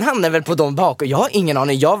 Ja, den hamnade väl på dem bak och jag har ingen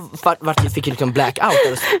aning. Jag fick liksom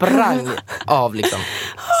blackout och sprang av liksom.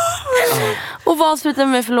 Och vad avslutar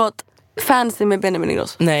vi med för låt? Fancy med Benjamin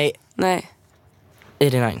Ingrosso? Nej.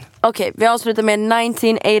 89. Okej, vi avslutar med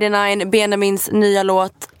 1989, Benjamins nya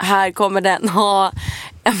låt. Här kommer den. Ha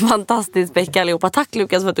en fantastisk vecka allihopa. Tack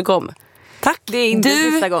Lukas för att du kom. Tack, det är inte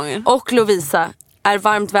sista gången. Och Lovisa är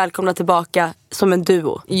varmt välkomna tillbaka som en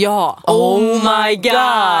duo. Ja. Oh my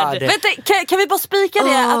god. Vänta, kan vi bara spika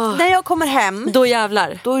det att när jag kommer hem då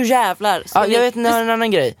jävlar. Ja, jag vet en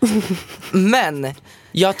annan grej. Men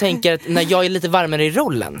jag tänker att när jag är lite varmare i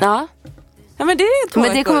rollen. Ja, men det är 2 veckor.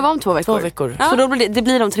 Men det kommer vara om 2 veckor. 2 veckor. Så då det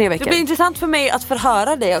blir om 3 veckor. Det blir intressant för mig att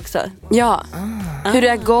förhöra dig också. Ja. Hur det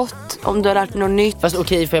har gått, om du har lärt dig något nytt. Fast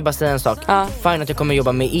okej, får jag bara säga en sak. Fine att jag kommer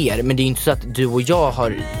jobba med er, men det är inte så att du och jag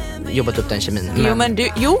har jobbat upp den kemin. Men... Jo, men du,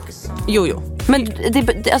 jo. Men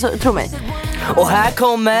det, alltså, tro mig. Och här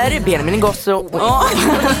kommer Benjamin Ingrosso.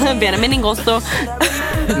 Benjamin Ingrosso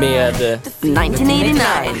med 1989.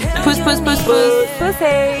 Puss. Puss,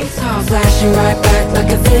 hej. Flashing right back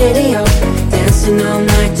like a video, dancing all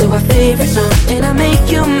night to our favorite song, and I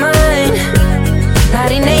make you mine.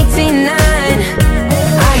 1989,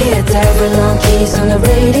 I hear Deborah Long keys on the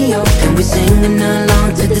radio, and we're singing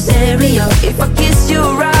along to the stereo. If I kiss you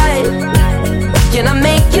right, can I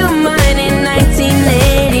make you mine in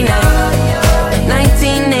 1989?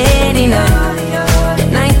 1989,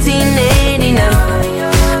 1989.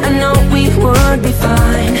 I know we would be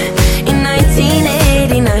fine in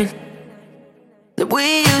 1989. That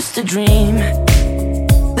we used to dream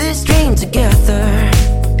this dream together.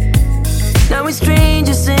 Now we're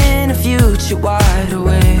strangers in a future wide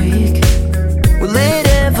awake. Will it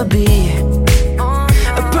ever be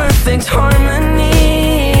a perfect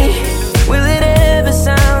harmony? Will it ever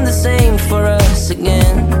sound the same for us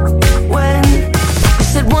again? When I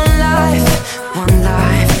said one life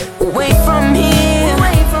away from here,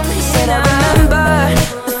 said I remember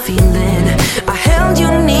the feeling, I held you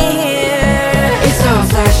near. It's all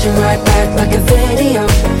flashing right back like a video,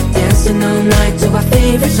 dancing all night to our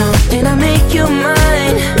favorite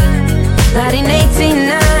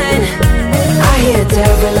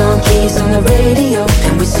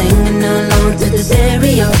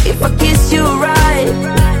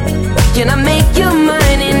make you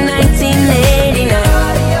mine in 1989?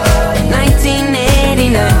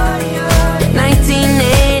 1989,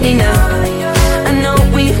 1989. I know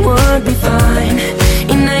we would be fine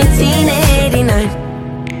in 1989.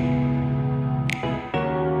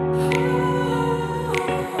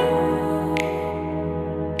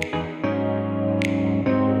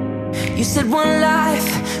 You said one life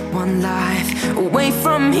away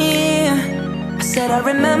from here. I said I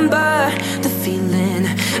remember the feeling,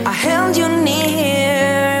 I held you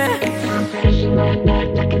near.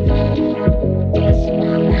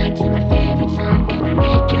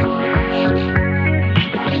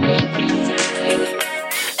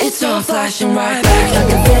 It's all flashing right back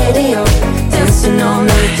like a video, dancing all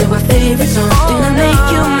night to our favorite song. Did I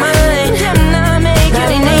make you mine?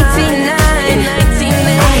 1989.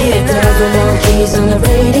 I hear double on keys on the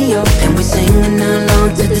radio, and we're singing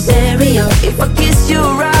along to the stereo. If I kiss you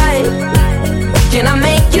right, can I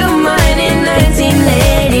make you mine in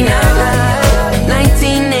 1989?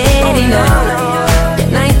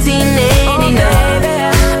 1989,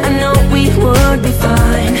 1989. I know we would be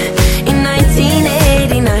fine in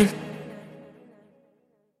 1989.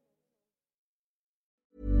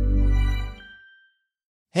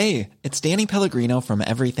 Hey, it's Danny Pellegrino from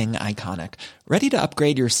Everything Iconic. Ready to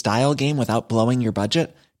upgrade your style game without blowing your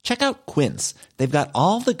budget? Check out Quince. They've got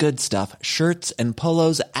all the good stuff, shirts and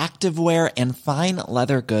polos, activewear, and fine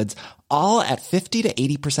leather goods, all at 50 to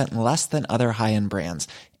 80% less than other high-end brands.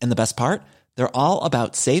 And the best part? They're all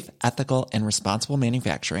about safe, ethical, and responsible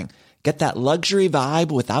manufacturing. Get that luxury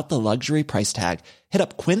vibe without the luxury price tag. Hit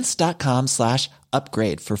up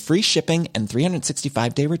quince.com/upgrade for free shipping and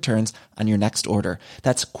 365-day returns on your next order.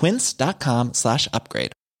 That's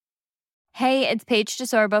quince.com/upgrade. Hey, it's Paige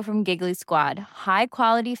DeSorbo from Giggly Squad. High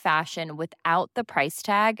quality fashion without the price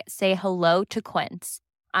tag. Say hello to Quince.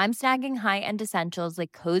 I'm snagging high-end essentials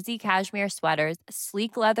like cozy cashmere sweaters,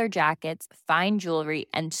 sleek leather jackets, fine jewelry,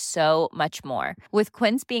 and so much more. With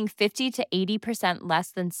Quince being 50 to 80%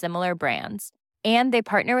 less than similar brands. And they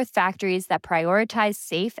partner with factories that prioritize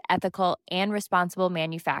safe, ethical, and responsible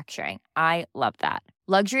manufacturing. I love that.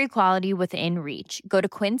 Luxury quality within reach. Go to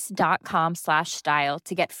quince.com/style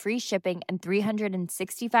to get free shipping and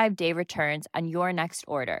 365-day returns on your next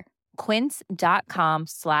order.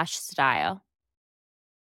 Quince.com/style.